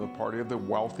now. They're the party of the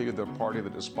wealthy. They're the party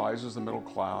that despises the middle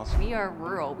class. We are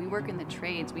rural. We work in the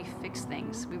trades. We fix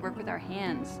things. We work with our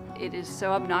hands. It is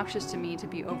so obnoxious to me to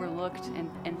be overlooked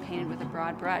and painted with a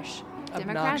broad brush.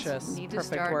 Obnoxious. Democrats need to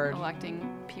Perfect start word.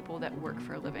 electing people that work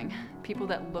for a living, people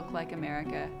that look like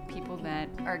America, people that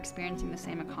are experiencing the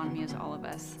same economy as all of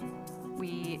us.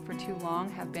 We, for too long,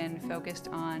 have been focused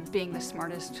on being the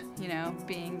smartest,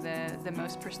 being the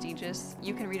most prestigious.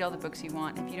 You can read all the books you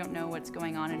want. If you don't know what's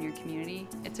going on in your community,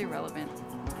 it's irrelevant.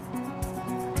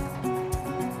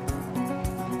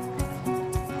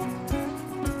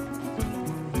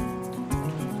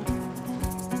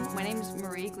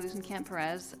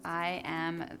 Perez. I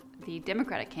am the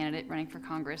Democratic candidate running for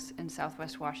Congress in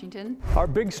Southwest Washington. Our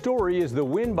big story is the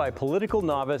win by political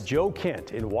novice Joe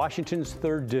Kent in Washington's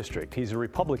 3rd District. He's a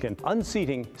Republican,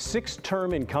 unseating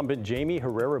 6th-term incumbent Jamie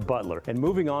Herrera Butler and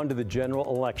moving on to the general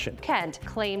election. Kent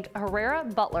claimed Herrera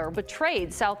Butler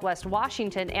betrayed Southwest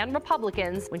Washington and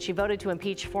Republicans when she voted to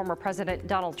impeach former President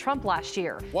Donald Trump last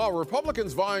year. While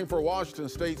Republicans vying for Washington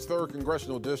State's 3rd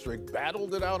Congressional District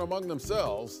battled it out among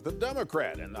themselves, the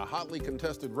Democrat in the hotly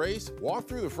contested race walked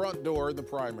through the front door in the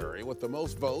primary with the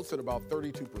most votes at about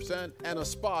 32% and a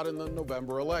spot in the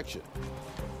November election.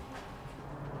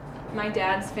 My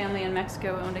dad's family in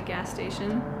Mexico owned a gas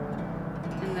station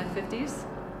in the 50s.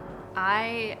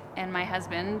 I and my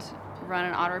husband run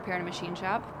an auto repair and machine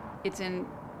shop. It's in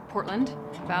Portland,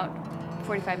 about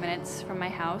 45 minutes from my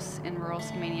house in rural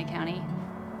Skamania County.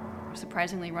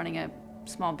 Surprisingly, running a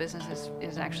small business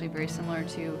is actually very similar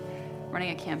to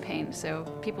running a campaign. So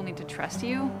people need to trust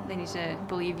you. They need to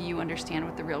believe you understand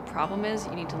what the real problem is.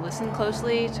 You need to listen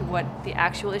closely to what the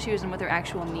actual issues and what their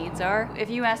actual needs are. If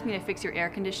you ask me to fix your air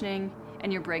conditioning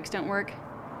and your brakes don't work,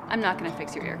 I'm not gonna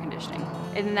fix your air conditioning.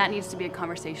 And that needs to be a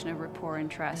conversation of rapport and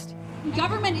trust.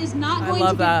 Government is not going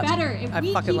to get better if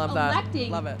we keep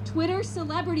electing Twitter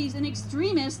celebrities and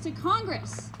extremists to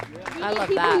Congress. We need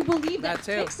people who believe that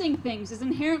fixing things is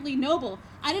inherently noble.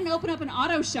 I didn't open up an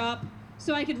auto shop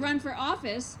so I could run for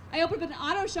office. I opened up an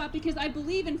auto shop because I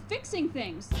believe in fixing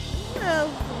things.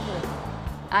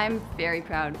 I'm very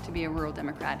proud to be a rural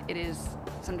Democrat. It is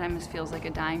sometimes feels like a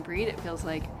dying breed. It feels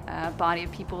like a body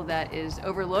of people that is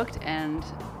overlooked and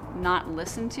not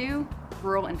listened to.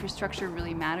 Rural infrastructure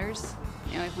really matters.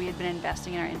 If we had been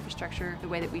investing in our infrastructure the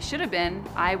way that we should have been,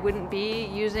 I wouldn't be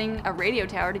using a radio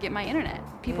tower to get my internet.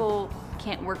 People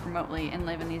can't work remotely and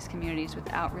live in these communities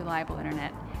without reliable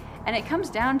internet. And it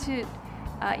comes down to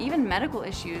even medical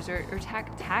issues or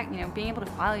being able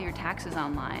to file your taxes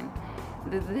online.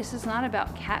 This is not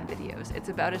about cat videos. It's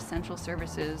about essential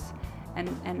services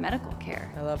and medical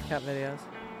care. I love cat videos.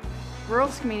 Rural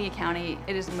Skamania County,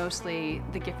 it is mostly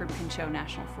the Gifford-Pinchot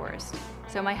National Forest.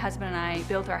 So my husband and I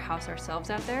built our house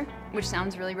ourselves out there, which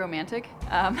sounds really romantic.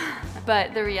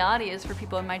 But the reality is, for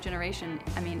people in my generation,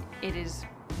 it is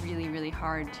really, really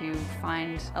hard to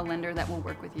find a lender that will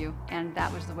work with you. And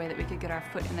that was the way that we could get our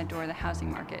foot in the door of the housing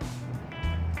market.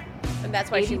 And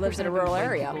that's why she lives in a rural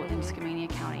area. People in Skamania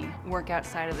County work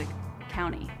outside of the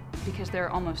county because there are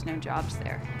almost no jobs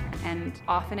there. And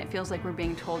often it feels like we're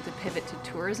being told to pivot to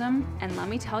tourism. And let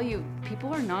me tell you,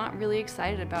 people are not really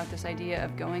excited about this idea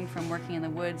of going from working in the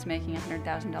woods, making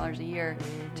 $100,000 a year,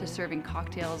 to serving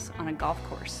cocktails on a golf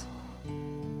course.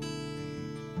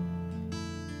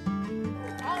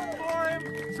 I'm for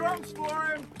him, Trump's for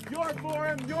him, you're for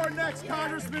him, you're next,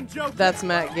 Congressman Joe. That's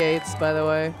Matt Gaetz, by the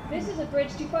way. This is a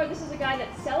bridge too far. This is a guy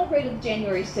that celebrated the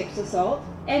January 6th assault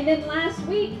and then last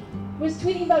week was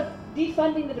tweeting about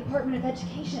defunding the Department of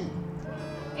Education.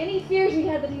 Any fears we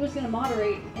had that he was going to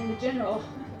moderate in the general,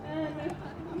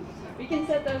 we can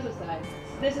set those aside.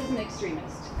 This is an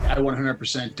extremist. I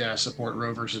 100% support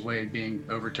Roe versus Wade being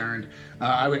overturned.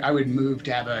 I would move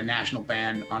to have a national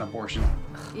ban on abortion.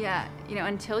 Yeah,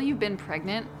 until you've been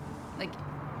pregnant,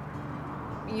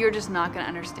 you're just not going to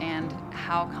understand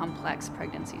how complex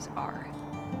pregnancies are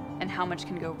and how much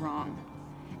can go wrong.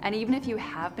 And even if you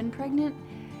have been pregnant,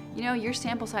 your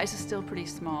sample size is still pretty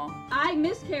small. I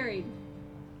miscarried.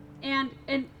 And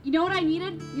you know what I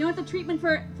needed? You know what the treatment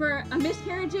for a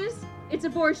miscarriage is? It's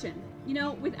abortion.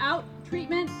 Without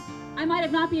treatment, I might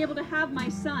have not been able to have my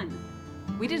son.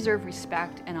 We deserve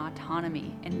respect and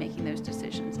autonomy in making those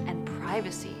decisions, and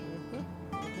privacy.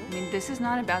 This is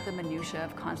not about the minutia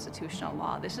of constitutional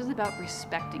law. This is about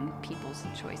respecting people's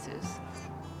choices.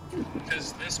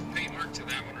 Because this paint mark to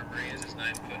that one, Marie, is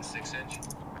 9 foot 6 inch.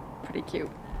 Pretty cute.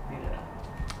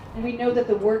 And we know that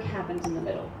the work happens in the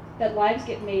middle, that lives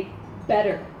get made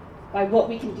better by what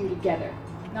we can do together,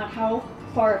 not how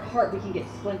far apart we can get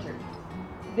splintered.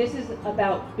 This is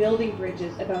about building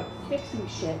bridges, about fixing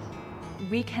shit.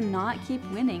 We cannot keep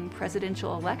winning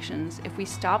presidential elections if we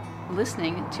stop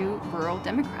listening to rural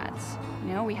Democrats.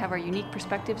 We have our unique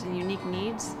perspectives and unique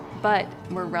needs, but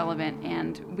we're relevant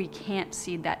and we can't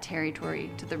cede that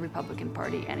territory to the Republican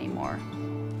Party anymore.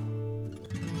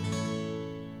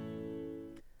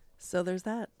 So there's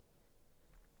that.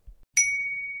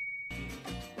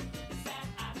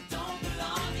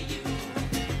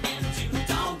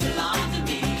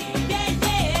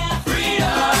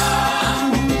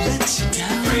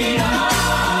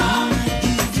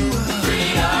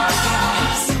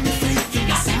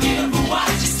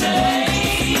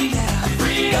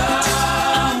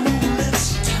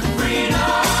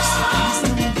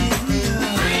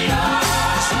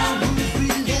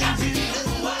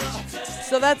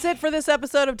 that's it for this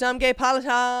episode of Dumb Gay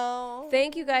Politics.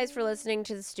 Thank you guys for listening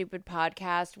to the stupid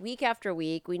podcast week after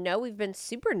week. We know we've been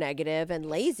super negative and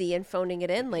lazy and phoning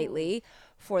it in lately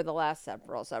for the last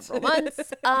several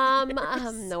months.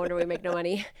 No wonder we make no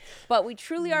money. But we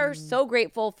truly are so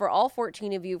grateful for all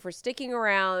 14 of you for sticking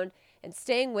around and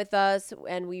staying with us.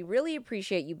 And we really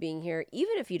appreciate you being here,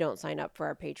 even if you don't sign up for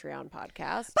our Patreon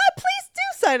podcast. But please do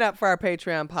sign up for our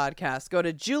Patreon podcast. Go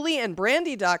to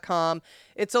julieandbrandy.com.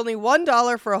 It's only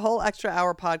 $1 for a whole extra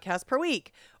hour podcast per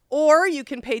week. Or you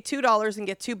can pay $2 and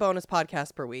get 2 bonus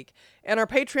podcasts per week. And our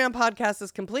Patreon podcast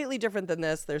is completely different than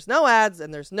this. There's no ads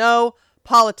and there's no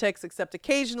politics, except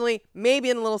occasionally, maybe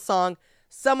in a little song,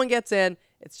 someone gets in.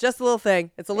 It's just a little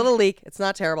thing. It's a little leak. It's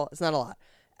not terrible. It's not a lot.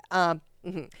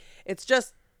 It's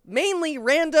just mainly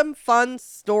random fun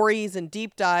stories and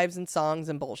deep dives and songs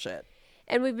and bullshit.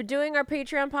 And we've been doing our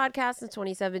Patreon podcast since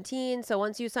 2017. So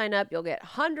once you sign up, you'll get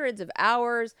hundreds of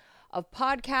hours of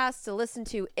podcasts to listen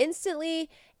to instantly.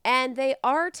 And they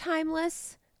are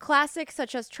timeless. Classics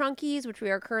such as Trunkies, which we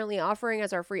are currently offering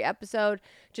as our free episode.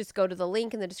 Just go to the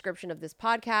link in the description of this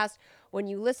podcast. When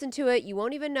you listen to it, you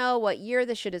won't even know what year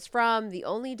the shit is from. The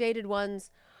only dated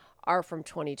ones are from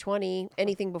 2020.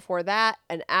 Anything before that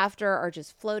and after are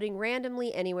just floating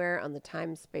randomly anywhere on the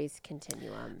time-space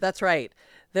continuum. That's right.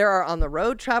 There are on the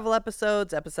road travel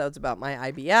episodes about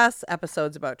my IBS,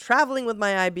 episodes about traveling with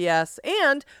my IBS,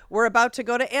 and we're about to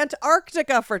go to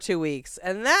Antarctica for 2 weeks,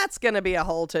 and that's going to be a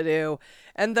whole to-do.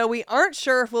 And though we aren't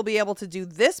sure if we'll be able to do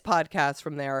this podcast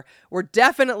from there, we're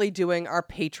definitely doing our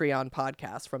Patreon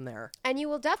podcast from there. And you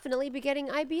will definitely be getting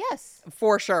IBS.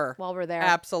 For sure. While we're there.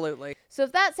 Absolutely. So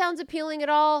if that sounds appealing at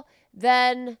all,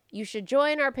 then you should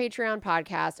join our Patreon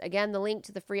podcast. Again, the link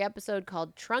to the free episode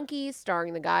called Trunkies,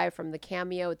 starring the guy from the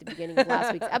cameo at the beginning of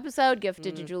last week's episode,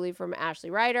 gifted to Julie from Ashley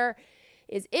Ryder,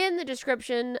 is in the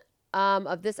description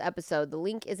of this episode. The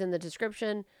link is in the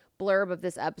description blurb of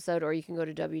this episode, or you can go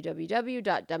to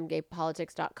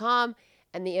www.dumbgaypolitics.com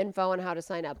and the info on how to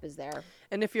sign up is there.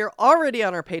 And if you're already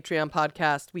on our Patreon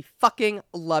podcast, we fucking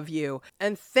love you.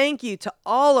 And thank you to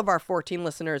all of our 14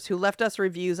 listeners who left us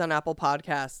reviews on Apple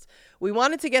Podcasts. We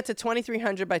wanted to get to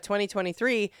 2,300 by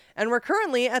 2023, and we're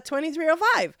currently at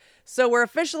 2,305. So we're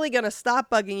officially going to stop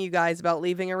bugging you guys about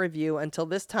leaving a review until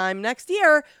this time next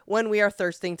year when we are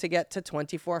thirsting to get to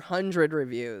 2,400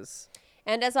 reviews.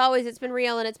 And as always, it's been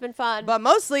real and it's been fun. But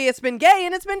mostly it's been gay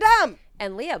and it's been dumb.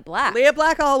 And Lea Black. Lea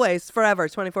Black always, forever,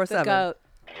 24/7. The goat.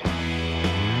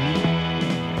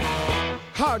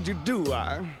 How'd you do?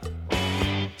 I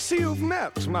see you've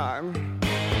met my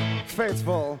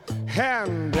faithful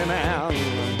hand-in-hand.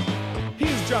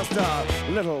 He's just a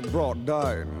little brought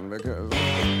down because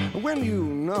when you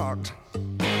knocked,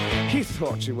 he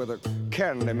thought you were the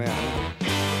candy man.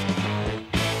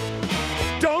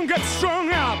 Don't get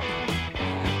strung up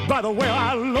by the way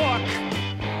I look.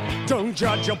 Don't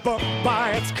judge a book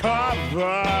by its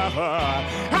cover.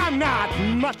 I'm not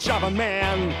much of a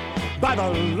man by the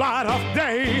light of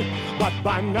day, but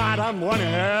by night I'm one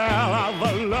hell of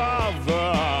a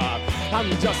lover.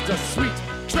 I'm just a sweet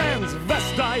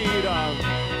transvestite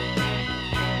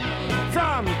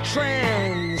from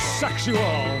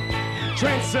transsexual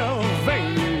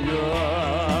Transylvania.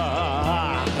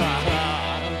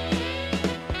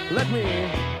 Let me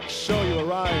show you a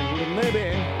rhyme and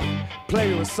maybe play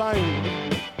you a sign.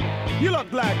 You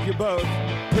look like you're both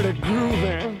pretty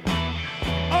groovy.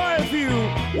 Or if you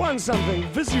want something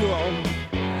visual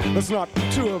that's not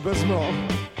too abysmal,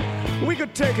 we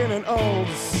could take in an old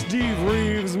Steve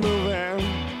Reeves movie.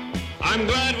 I'm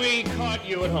glad we caught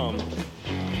you at home.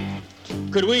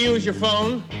 Could we use your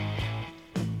phone?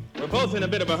 We're both in a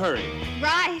bit of a hurry.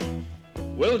 Right.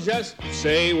 We'll just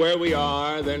say where we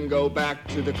are, then go back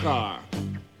to the car.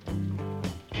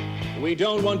 We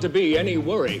don't want to be any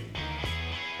worry.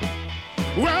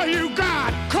 Well, you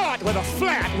got caught with a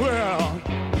flat world.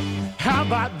 How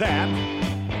about that?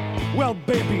 Well,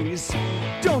 babies,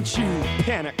 don't you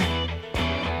panic.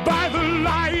 By the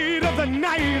light of the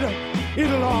night,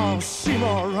 it'll all seem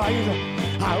alright.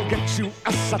 I'll get you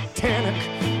a satanic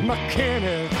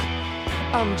mechanic.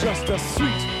 I'm just a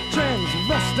sweet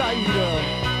transvestite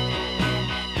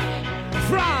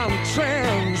from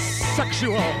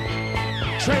transsexual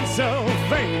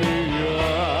Transylvania.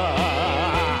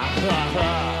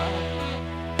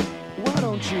 Why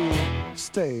don't you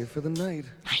stay for the night?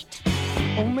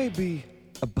 Or maybe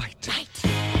a bite.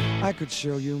 I could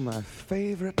show you my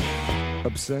favorite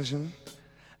obsession.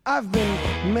 I've been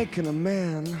making a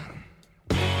man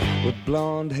with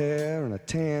blonde hair and a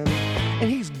tan, and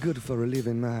he's good for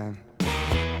relieving my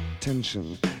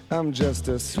tension. I'm just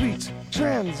a sweet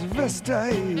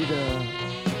transvestite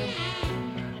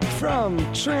from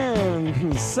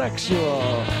transsexual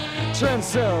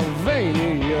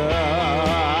Transylvania.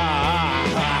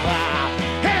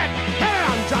 Hit it!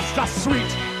 I'm just a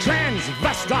sweet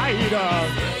transvestite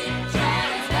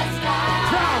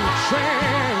from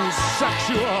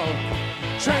transsexual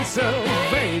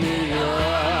Transylvania.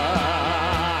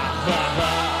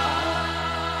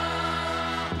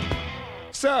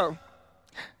 So,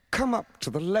 come up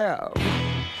to the lab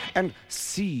and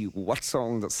see what's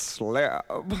on the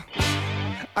slab.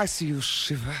 I see you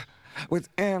shiver with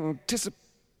anticipation.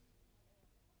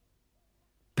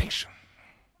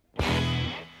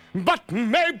 But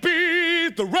maybe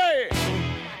the rain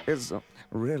is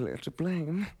really to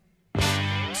blame.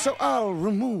 So I'll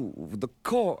remove the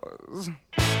cause.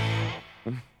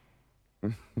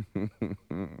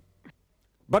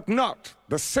 But not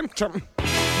the symptom.